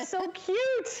forever. That's so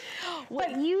cute.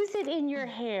 But use it in your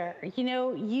hair. You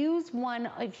know, use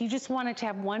one if you just wanted to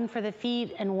have one for the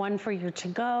feet and one for your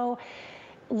to-go.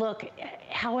 Look,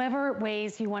 however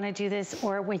ways you want to do this,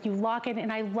 or when you lock it,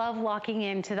 and I love locking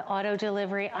into the auto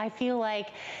delivery. I feel like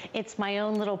it's my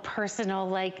own little personal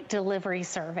like delivery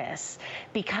service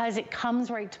because it comes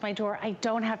right to my door. I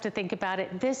don't have to think about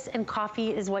it. This and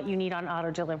coffee is what you need on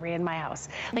auto delivery in my house.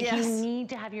 Like you need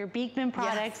to have your Beekman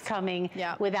products coming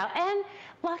without, and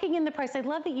locking in the price. I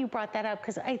love that you brought that up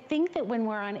because I think that when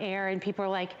we're on air and people are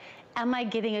like, am I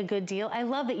getting a good deal? I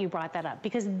love that you brought that up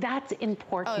because that's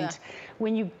important.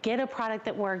 When you get a product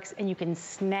that works and you can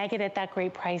snag it at that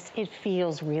great price, it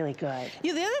feels really good.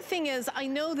 Yeah, the other thing is, I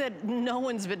know that no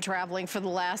one's been traveling for the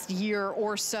last year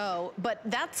or so, but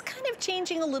that's kind of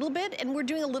changing a little bit, and we're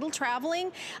doing a little traveling.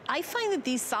 I find that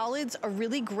these solids are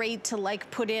really great to like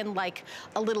put in like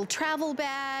a little travel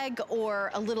bag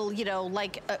or a little, you know,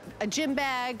 like a gym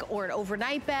bag or an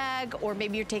overnight bag, or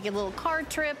maybe you're taking a little car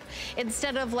trip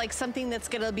instead of like something that's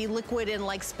gonna be liquid and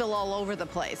like spill all over the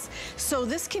place. So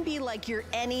this can be like your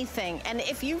anything. And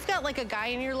if you've got like a guy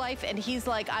in your life and he's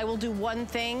like, I will do one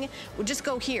thing, well, just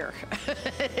go here.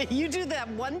 You do that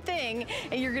one thing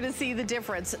and you're gonna see the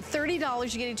difference. $30, you're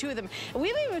getting 2 of them. And we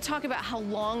haven't even talked about how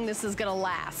long this is gonna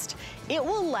last. It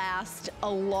will last a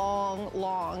long,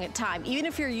 long time. Even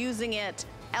if you're using it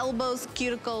elbows,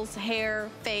 cuticles, hair,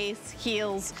 face,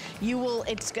 heels,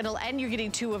 and you're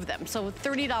getting 2 of them. So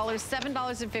 $30,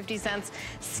 $7.50,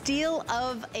 steal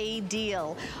of a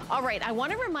deal. All right, I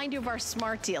wanna remind you of our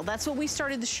smart deal. That's what we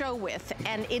started the show with,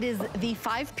 and it is the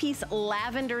 5-piece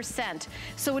lavender scent.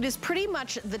 So it is pretty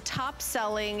much the top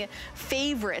selling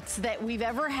favorites that we've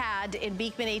ever had in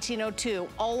Beekman 1802,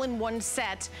 all in one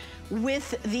set,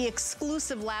 with the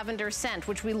exclusive lavender scent,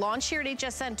 which we launched here at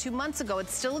HSN 2 months ago.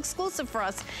 It's still exclusive for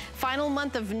us. Final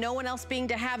month of no one else being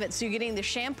to have it. So you're getting the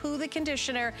shampoo, the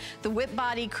conditioner, the whipped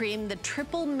body cream, the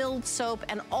triple milled soap,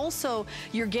 and also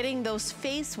you're getting those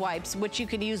face wipes, which you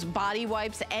can use body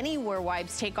wipes, anywhere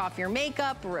wipes, take off your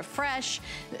makeup, refresh,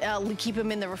 keep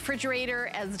them in the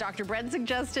refrigerator, as Dr. Brent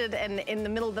suggested, and in the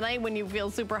middle of the night when you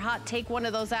feel super hot, take one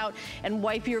of those out and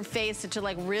wipe your face to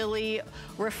like really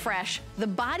refresh. The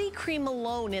body cream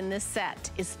alone in this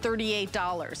set is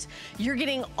 $38. You're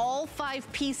getting all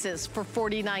 5 pieces for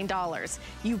 $49.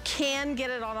 You can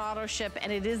get it on auto ship,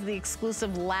 and it is the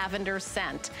exclusive lavender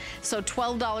scent. So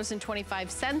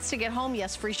 $12.25 to get home.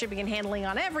 Yes, free shipping and handling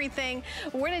on everything.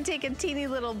 We're gonna take a teeny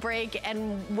little break,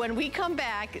 and when we come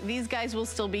back, these guys will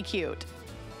still be cute.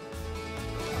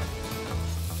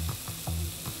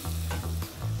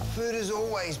 Food has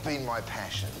always been my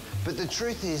passion. But the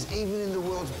truth is, even in the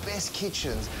world's best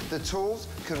kitchens, the tools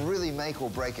can really make or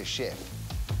break a chef.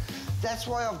 That's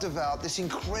why I've developed this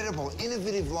incredible,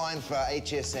 innovative line for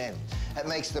HSN. It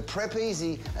makes the prep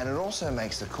easy, and it also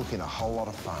makes the cooking a whole lot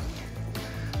of fun.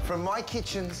 From my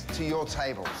kitchens to your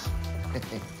tables.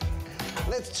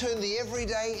 Let's turn the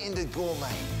everyday into gourmet.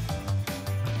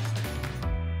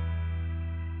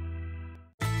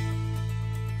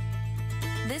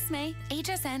 This May,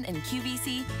 HSN and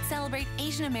QVC celebrate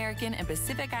Asian American and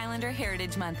Pacific Islander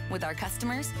Heritage Month with our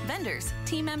customers, vendors,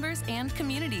 team members, and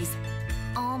communities.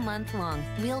 All month long,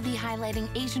 we'll be highlighting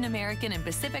Asian American and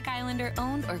Pacific Islander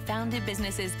owned or founded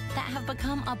businesses that have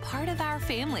become a part of our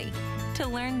family. To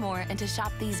learn more and to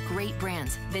shop these great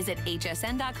brands, visit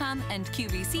hsn.com and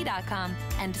qvc.com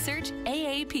and search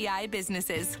AAPI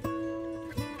businesses.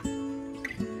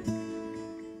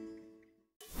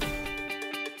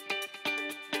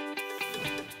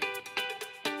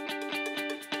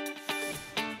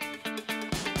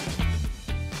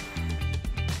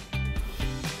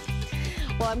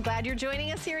 Well, I'm glad you're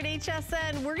joining us here at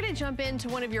HSN. We're gonna jump into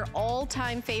one of your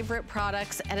all-time favorite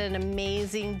products at an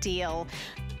amazing deal.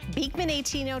 Beekman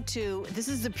 1802, this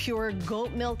is the pure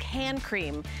goat milk hand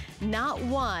cream. Not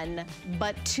one,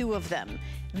 but two of them.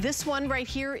 This one right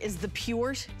here is the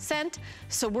pure scent,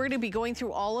 so we're gonna be going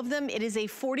through all of them. It is a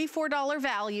 $44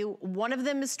 value. One of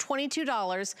them is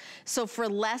 $22, so for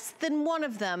less than one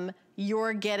of them,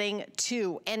 you're getting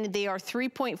two, and they are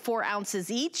 3.4 ounces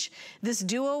each. This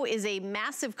duo is a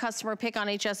massive customer pick on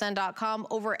hsn.com,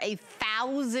 over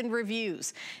 1,000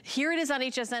 reviews. Here it is on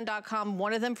hsn.com,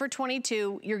 one of them for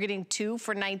 $22, you're getting two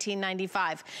for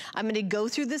 $19.95. I'm gonna go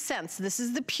through the scents. This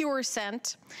is the pure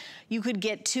scent. You could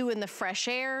get two in the fresh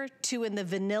air, two in the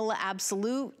vanilla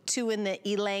absolute, two in the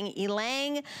ylang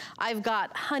ylang. I've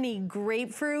got honey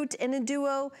grapefruit in a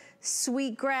duo,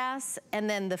 sweetgrass, and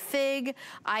then the fig.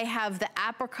 I have the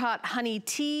apricot honey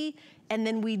tea, and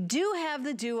then we do have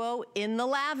the duo in the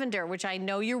lavender, which I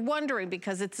know you're wondering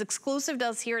because it's exclusive to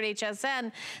us here at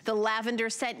HSN, the lavender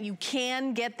scent. You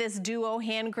can get this duo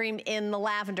hand cream in the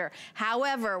lavender.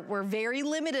 However, we're very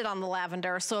limited on the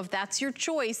lavender, so if that's your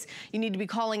choice, you need to be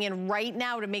calling in right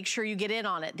now to make sure you get in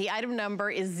on it. The item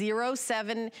number is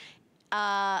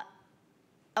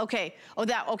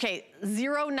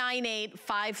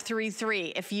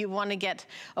 098533 if you want to get,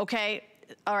 okay,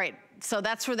 all right, so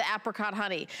that's for the apricot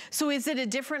honey. So is it a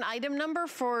different item number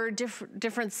for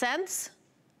different scents?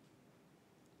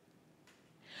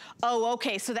 Oh,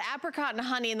 okay, so the apricot and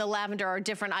honey and the lavender are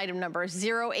different item numbers,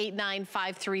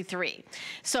 089533.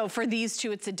 So for these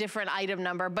two, it's a different item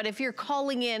number. But if you're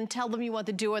calling in, tell them you want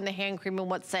the duo and the hand cream and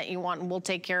what scent you want, and we'll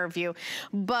take care of you.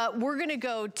 But we're gonna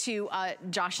go to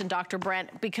Josh and Dr.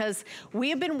 Brent, because we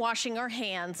have been washing our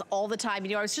hands all the time.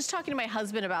 You know, I was just talking to my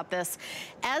husband about this.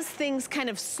 As things kind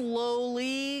of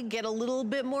slowly get a little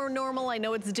bit more normal, I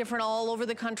know it's different all over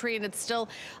the country, and it's still,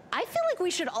 I feel like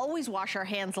we should always wash our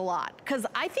hands a lot, because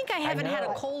I think I haven't had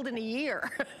a cold in a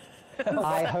year.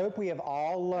 I hope we have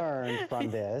all learned from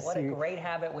this. What a great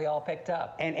habit we all picked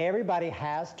up. And everybody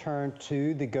has turned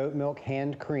to the goat milk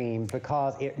hand cream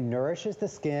because it nourishes the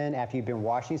skin after you've been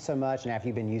washing so much and after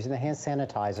you've been using the hand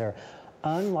sanitizer,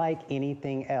 unlike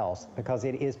anything else, because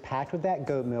it is packed with that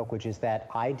goat milk, which is that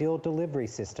ideal delivery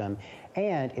system,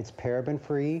 and it's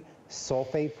paraben-free,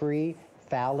 sulfate-free,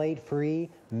 phthalate-free,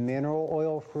 mineral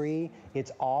oil-free.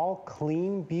 It's all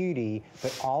clean beauty,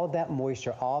 but all of that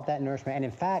moisture, all of that nourishment. And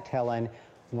in fact, Helen,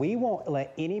 we won't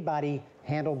let anybody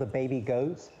handle the baby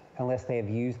goats unless they have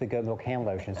used the goat milk hand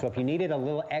lotion. So if you needed a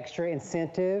little extra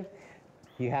incentive,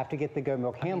 you have to get the goat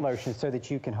milk hand lotion so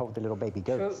that you can hold the little baby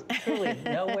goats. Truly,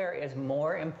 nowhere is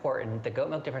more important. The goat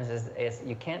milk difference is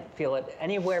you can't feel it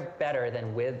anywhere better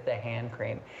than with the hand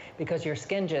cream, because your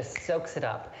skin just soaks it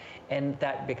up. And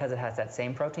that, because it has that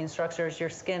same protein structure as your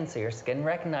skin, so your skin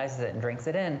recognizes it and drinks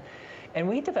it in. And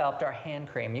we developed our hand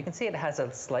cream. You can see it has a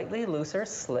slightly looser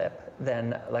slip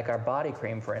than like our body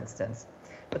cream, for instance.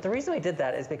 But the reason we did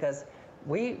that is because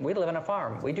we live on a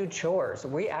farm. We do chores.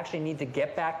 We actually need to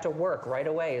get back to work right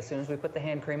away as soon as we put the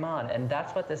hand cream on. And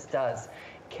that's what this does.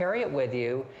 Carry it with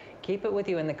you. Keep it with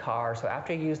you in the car. So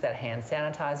after you use that hand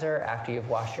sanitizer, after you've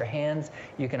washed your hands,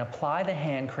 you can apply the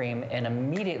hand cream and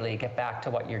immediately get back to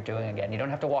what you're doing again. You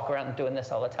don't have to walk around doing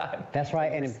this all the time. That's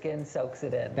right. And your skin soaks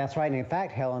it in. That's right. And in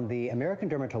fact, Helen, the American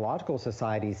Dermatological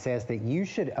Society says that you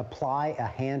should apply a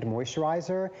hand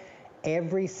moisturizer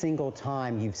every single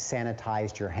time you've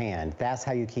sanitized your hand. That's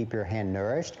how you keep your hand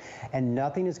nourished. And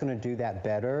nothing is going to do that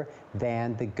better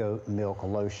than the goat milk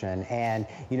lotion. And,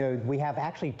 you know, we have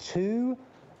actually two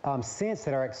scents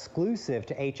that are exclusive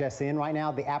to HSN right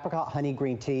now. The apricot honey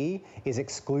green tea is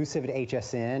exclusive to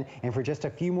HSN, and for just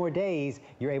a few more days,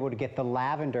 you're able to get the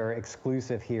lavender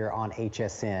exclusive here on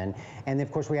HSN. And then,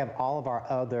 of course, we have all of our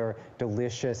other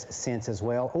delicious scents as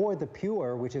well, or the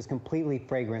pure, which is completely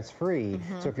fragrance-free.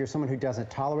 So if you're someone who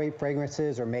doesn't tolerate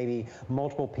fragrances, or maybe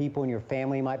multiple people in your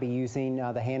family might be using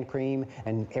the hand cream,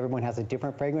 and everyone has a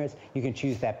different fragrance, you can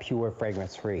choose that pure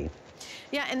fragrance-free.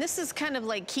 Yeah, and this is kind of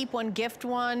like keep one, gift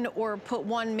one. one or put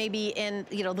one maybe in,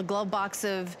 you know, the glove box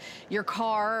of your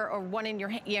car, or one in your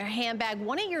handbag,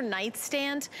 one in your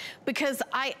nightstand, because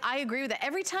I agree with that.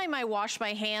 Every time I wash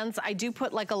my hands, I do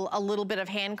put like a little bit of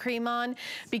hand cream on,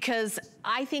 because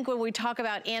I think when we talk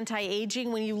about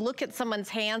anti-aging, when you look at someone's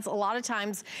hands, a lot of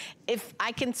times, if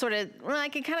I can sort of, well, I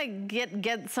can kind of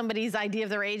get somebody's idea of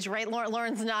their age, right?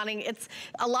 Lauren's nodding. It's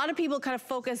a lot of people kind of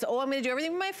focus, oh, I'm gonna do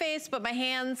everything with my face, but my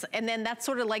hands, and then that's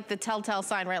sort of like the telltale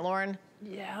sign, right, Lauren?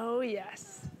 Yeah, oh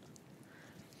yes.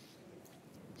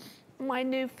 My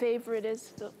new favorite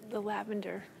is the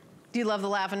lavender. Do you love the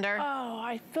lavender? Oh,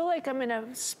 I feel like I'm in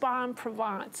a spa in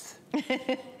Provence.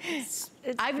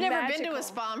 It's I've never magical. been to a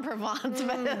spa in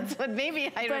Provence, but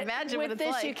maybe I'd imagine what it's like.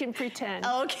 With this, you can pretend.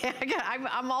 Okay,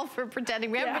 I'm all for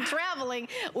pretending. We haven't been traveling.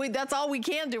 That's all we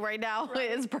can do right now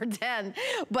is pretend.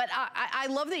 But I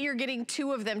love that you're getting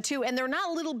 2 of them too, and they're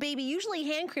not little baby. Usually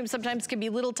hand cream sometimes can be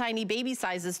little tiny baby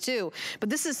sizes too, but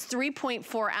this is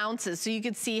 3.4 ounces, so you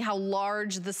can see how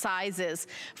large the size is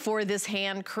for this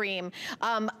hand cream.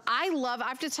 I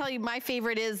have to tell you, my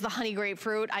favorite is the honey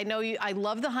grapefruit. I know I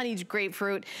love the honey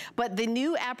grapefruit, but the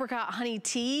new apricot honey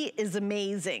tea is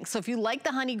amazing. So if you like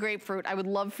the honey grapefruit, I would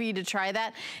love for you to try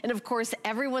that. And of course,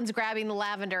 everyone's grabbing the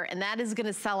lavender, and that is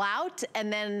gonna sell out,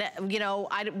 and then, you know,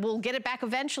 we'll get it back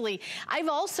eventually. I've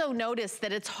also noticed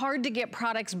that it's hard to get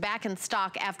products back in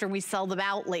stock after we sell them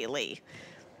out lately.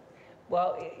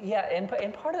 Well, yeah,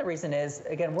 and part of the reason is,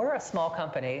 again, we're a small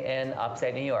company in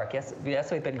upstate New York.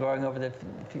 Yes, we've been growing over the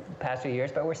past few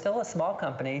years, but we're still a small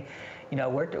company. You know,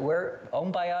 we're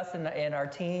owned by us and our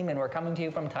team, and we're coming to you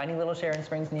from tiny little Sharon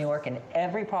Springs, New York, and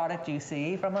every product you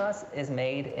see from us is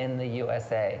made in the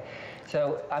USA.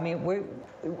 So, I mean,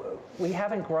 we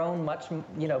haven't grown much,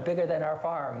 you know, bigger than our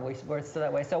farm. We're still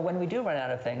that way. So when we do run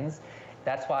out of things,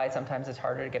 that's why sometimes it's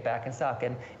harder to get back in stock,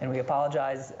 and we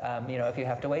apologize, you know, if you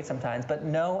have to wait sometimes. But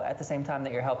know at the same time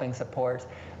that you're helping support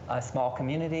a small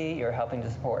community, you're helping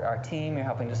to support our team, you're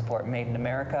helping to support Made in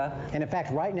America. And in fact,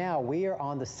 right now we are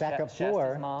on the second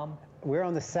floor. Mom. We're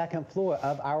on the second floor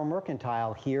of our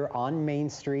mercantile here on Main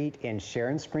Street in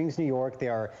Sharon Springs, New York.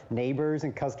 There are neighbors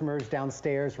and customers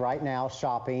downstairs right now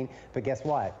shopping, but guess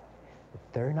what?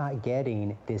 They're not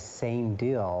getting this same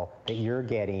deal that you're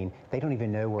getting. They don't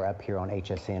even know we're up here on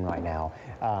HSN right now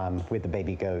with the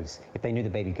baby goats. If they knew the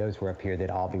baby goats were up here, they'd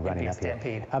all be running up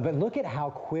here. But look at how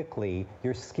quickly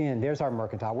your skin, there's our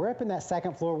mercantile. We're up in that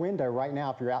second floor window right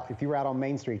now. If you were out on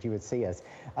Main Street, you would see us.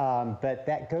 But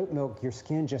that goat milk, your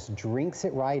skin just drinks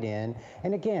it right in.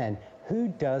 And again, who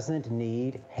doesn't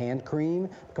need hand cream?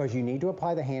 Because you need to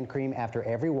apply the hand cream after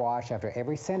every wash, after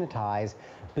every sanitize,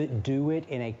 but do it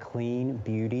in a clean,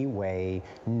 beauty way.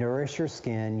 Nourish your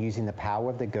skin using the power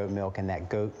of the goat milk and that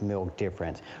goat milk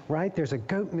difference. Right? There's a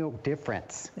goat milk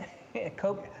difference.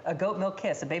 A goat milk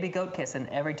kiss, a baby goat kiss in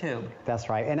every tube. That's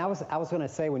right. And I was going to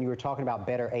say, when you were talking about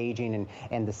better aging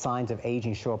and the signs of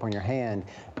aging show up on your hand,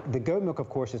 the goat milk, of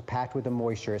course, is packed with the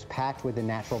moisture. It's packed with the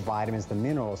natural vitamins, the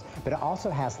minerals, but it also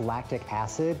has lactic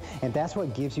acid, and that's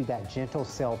what gives you that gentle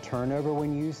cell turnover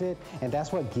when you use it, and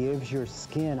that's what gives your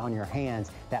skin on your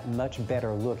hands that much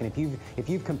better look. And if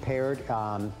you've compared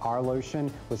our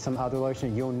lotion with some other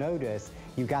lotion, you'll notice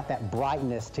you got that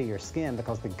brightness to your skin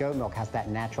because the goat milk has that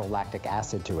natural lactic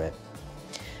acid to it.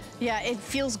 Yeah, it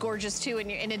feels gorgeous too, and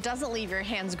it doesn't leave your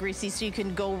hands greasy, so you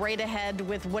can go right ahead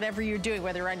with whatever you're doing,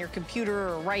 whether you're on your computer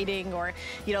or writing, or,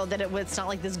 you know, that it's not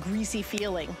like this greasy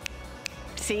feeling.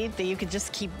 See, that you could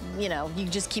just keep, you know, you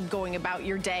just keep going about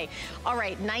your day. All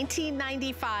right,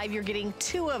 $19.95, you're getting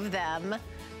 2 of them.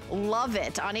 Love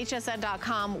it. On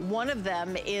hsn.com, one of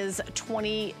them is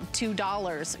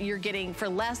 $22. You're getting, for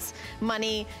less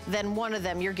money than one of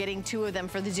them, you're getting 2 of them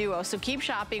for the duo. So keep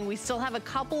shopping. We still have a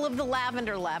couple of the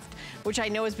lavender left, which I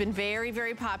know has been very,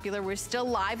 very popular. We're still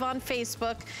live on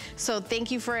Facebook. So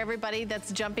thank you for everybody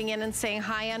that's jumping in and saying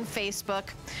hi on Facebook.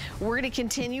 We're going to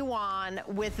continue on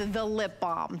with the lip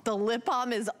balm. The lip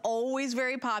balm is always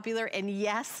very popular. And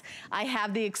yes, I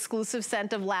have the exclusive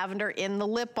scent of lavender in the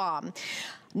lip balm.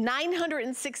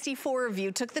 964 of you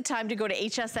took the time to go to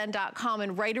hsn.com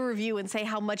and write a review and say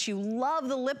how much you love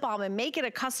the lip balm and make it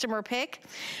a customer pick.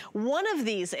 One of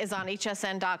these is on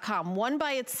hsn.com. One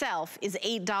by itself is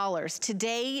 $8.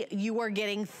 Today, you are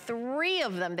getting 3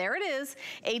 of them. There it is,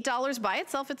 $8 by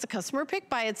itself. It's a customer pick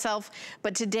by itself.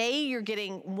 But today, you're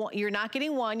not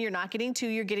getting 1, you're not getting 2,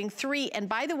 you're getting 3. And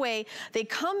by the way, they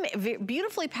come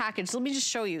beautifully packaged. Let me just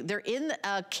show you. They're in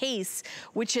a case,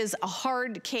 which is a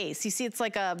hard case. You see, it's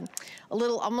like a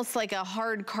little, almost like a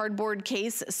hard cardboard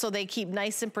case, so they keep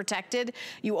nice and protected.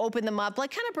 You open them up,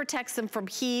 like kind of protects them from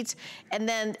heat, and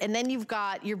then you've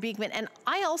got your Beekman. And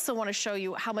I also want to show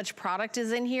you how much product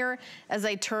is in here as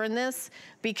I turn this,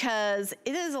 because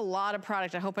it is a lot of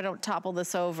product. I hope I don't topple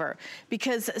this over,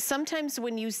 because sometimes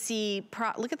when you see,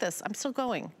 look at this, I'm still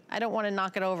going. I don't want to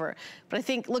knock it over, but I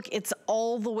think, look, it's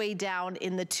all the way down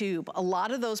in the tube. A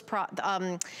lot of those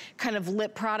kind of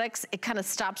lip products, it kind of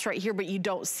stops right here, but you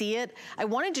don't see it. I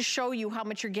wanted to show you how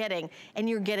much you're getting, and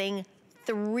you're getting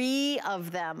 3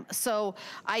 of them. So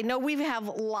I know we have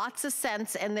lots of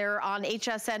scents, and they're on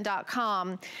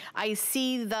hsn.com. I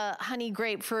see the honey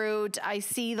grapefruit, I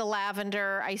see the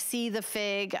lavender, I see the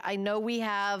fig, I know we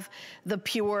have the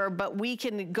pure, but we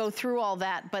can go through all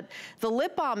that. But the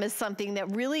lip balm is something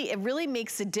that really, it really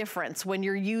makes a difference when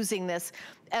you're using this,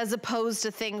 as opposed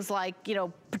to things like, you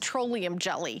know, petroleum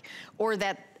jelly or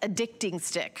that addicting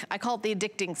stick. I call it the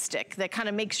addicting stick that kind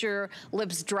of makes your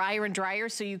lips drier and drier,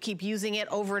 so you keep using it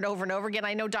over and over and over again.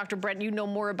 I know, Dr. Brent, you know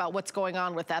more about what's going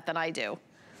on with that than I do.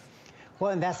 Well,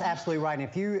 and that's absolutely right. And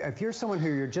if you're someone who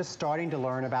you're just starting to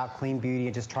learn about clean beauty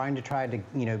and just trying to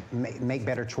you know, make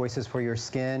better choices for your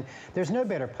skin, there's no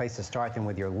better place to start than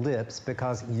with your lips,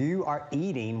 because you are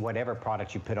eating whatever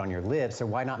product you put on your lips. So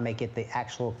why not make it the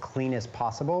actual cleanest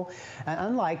possible? And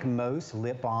unlike most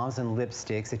lip balms and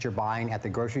lipsticks that you're buying at the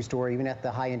grocery store, even at the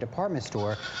high-end department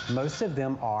store, most of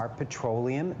them are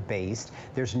petroleum based.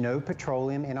 There's no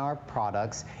petroleum in our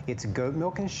products. It's goat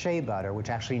milk and shea butter, which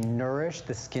actually nourish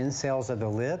the skin cells of the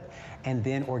lip, and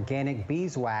then organic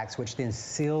beeswax, which then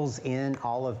seals in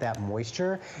all of that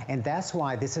moisture. And that's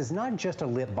why this is not just a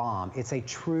lip balm, it's a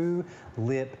true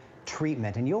lip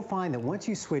treatment. And you'll find that once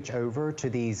you switch over to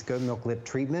these goat milk lip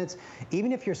treatments,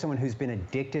 even if you're someone who's been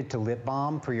addicted to lip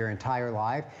balm for your entire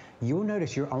life, you'll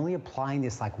notice you're only applying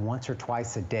this like once or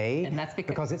twice a day. And that's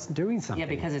because it's doing something. Yeah,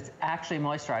 because it's actually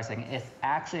moisturizing. It's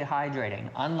actually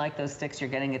hydrating. Unlike those sticks you're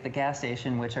getting at the gas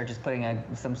station, which are just putting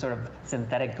some sort of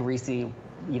synthetic greasy,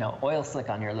 you know, oil slick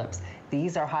on your lips.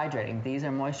 These are hydrating, these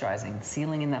are moisturizing,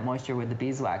 sealing in that moisture with the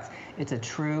beeswax. It's a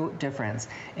true difference.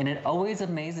 And it always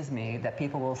amazes me that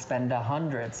people will spend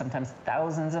hundreds, sometimes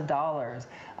thousands of dollars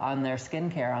on their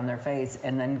skincare, on their face,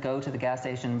 and then go to the gas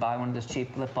station and buy one of those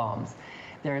cheap lip balms.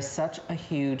 There is such a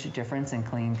huge difference in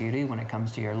clean beauty when it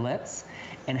comes to your lips,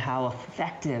 and how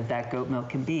effective that goat milk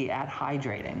can be at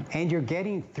hydrating. And you're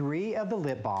getting 3 of the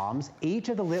lip balms. Each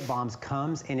of the lip balms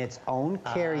comes in its own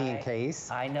carrying case.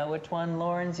 I know which one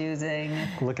Lauren's using.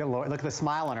 Look at the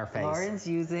smile on her face. Lauren's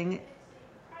using.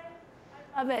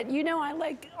 I love it. You know, I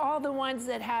like all the ones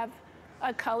that have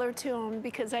a color to them,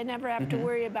 because I never have to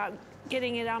worry about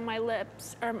getting it on my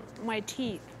lips or my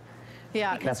teeth.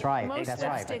 Yeah, because that's right. Most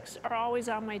lipsticks are always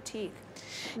on my teeth,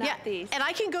 not these. And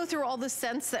I can go through all the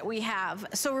scents that we have.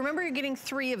 So remember, you're getting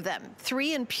 3 of them.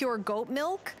 3 in pure goat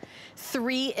milk,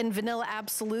 3 in vanilla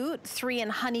absolute, 3 in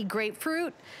honey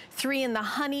grapefruit, 3 in the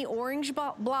honey orange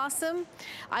blossom.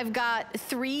 I've got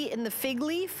 3 in the fig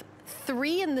leaf,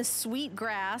 3 in the sweet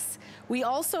grass. We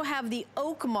also have the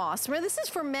oak moss. Remember, this is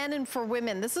for men and for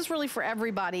women. This is really for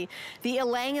everybody. The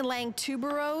ylang ylang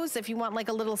tuberose, if you want like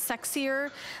a little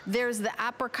sexier. There's the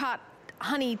apricot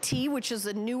honey tea, which is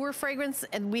a newer fragrance,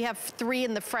 and we have 3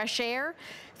 in the fresh air,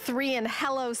 3 in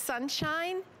hello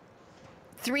sunshine,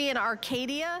 3 in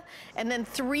Arcadia, and then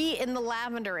 3 in the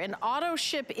lavender. And auto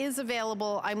ship is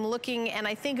available. I'm looking, and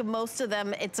I think most of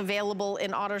them, it's available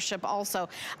in auto ship also.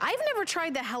 I've never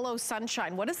tried the Hello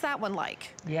Sunshine. What is that one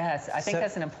like? Yes, I think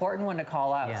that's an important one to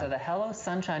call out. So the Hello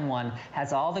Sunshine one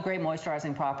has all the great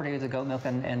moisturizing properties of the goat milk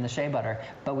and the shea butter,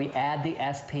 but we add the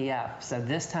SPF. So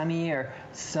this time of year,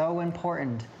 so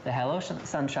important. The Hello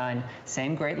Sunshine,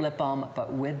 same great lip balm,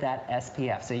 but with that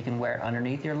SPF. So you can wear it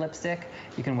underneath your lipstick,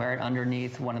 you can wear it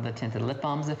underneath one of the tinted lip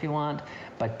balms if you want,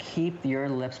 but keep your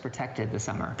lips protected this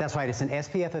summer. That's right, it's an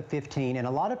SPF of 15, and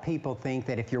a lot of people think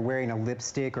that if you're wearing a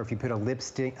lipstick or if you put a lip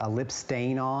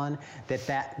stain on,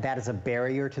 that is a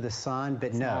barrier to the sun,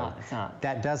 but no, it's not.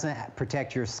 That doesn't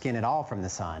protect your skin at all from the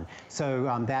sun. So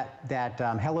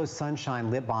that Hello Sunshine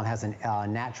lip balm has a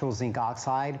natural zinc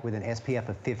oxide with an SPF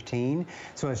of 15.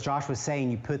 So as Josh was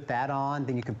saying, you put that on,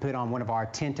 then you can put on one of our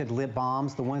tinted lip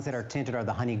balms. The ones that are tinted are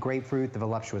the honey grapefruit, the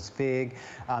voluptuous fig.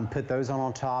 Put those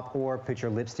on top, or put your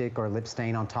lipstick or lip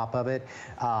stain on top of it.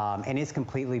 And it's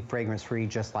completely fragrance free,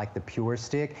 just like the pure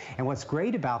stick. And what's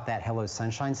great about that Hello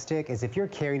Sunshine stick is if you're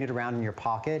carrying it around in your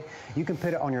pocket, you can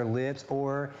put it on your lips,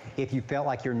 or if you felt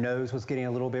like your nose was getting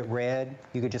a little bit red,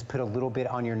 you could just put a little bit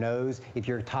on your nose. If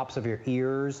your tops of your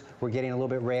ears were getting a little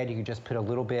bit red, you could just put a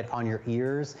little bit on your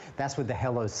ears. That's with the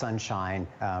Hello Sunshine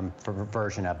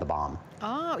version of the balm.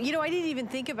 Oh, you know, I didn't even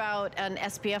think about an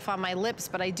SPF on my lips,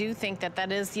 but I do think that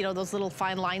that is, you know, those little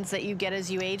fine lines that you get as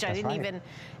you age. It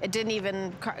didn't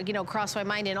even, you know, cross my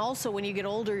mind. And also when you get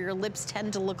older, your lips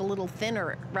tend to look a little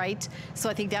thinner, right?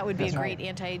 So I think that would be a great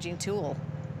anti-aging tool.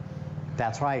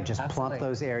 That's right, just Absolutely. plump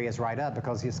those areas right up,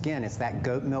 because again, it's that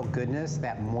goat milk goodness,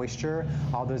 that moisture,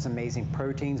 all those amazing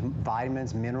proteins,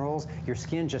 vitamins, minerals. Your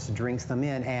skin just drinks them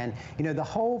in. And you know, the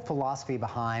whole philosophy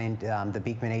behind the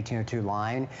Beekman 1802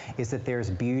 line is that there's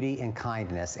beauty and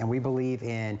kindness. And we believe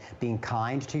in being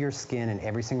kind to your skin in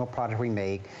every single product we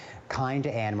make, kind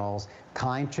to animals,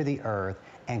 kind to the earth,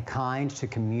 and kind to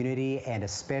community, and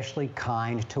especially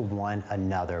kind to one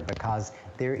another, because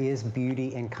there is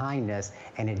beauty in kindness,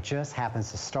 and it just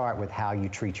happens to start with how you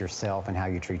treat yourself and how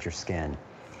you treat your skin.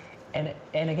 And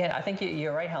again, I think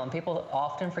you're right, Helen. People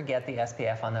often forget the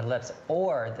SPF on their lips,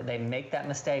 or they make that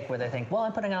mistake where they think, well,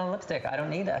 I'm putting on a lipstick, I don't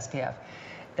need SPF.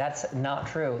 That's not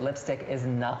true. Lipstick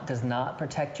does not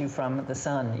protect you from the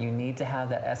sun. You need to have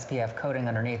that SPF coating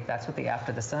underneath. That's what the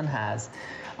After the Sun has.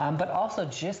 But also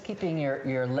just keeping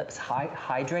your lips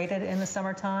hydrated in the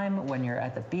summertime when you're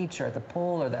at the beach or at the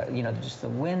pool, or just the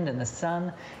wind and the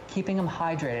sun. Keeping them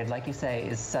hydrated, like you say,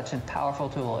 is such a powerful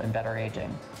tool in better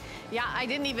aging. Yeah, I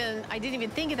didn't even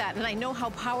think of that, and I know how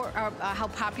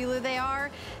popular they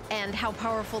are, and how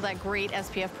powerful that great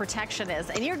SPF protection is.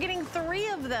 And you're getting 3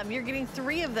 of them. You're getting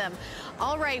 3 of them.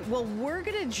 All right. Well, we're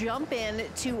gonna jump in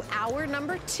to hour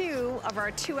number 2 of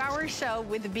our 2-hour show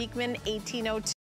with Beekman 1802.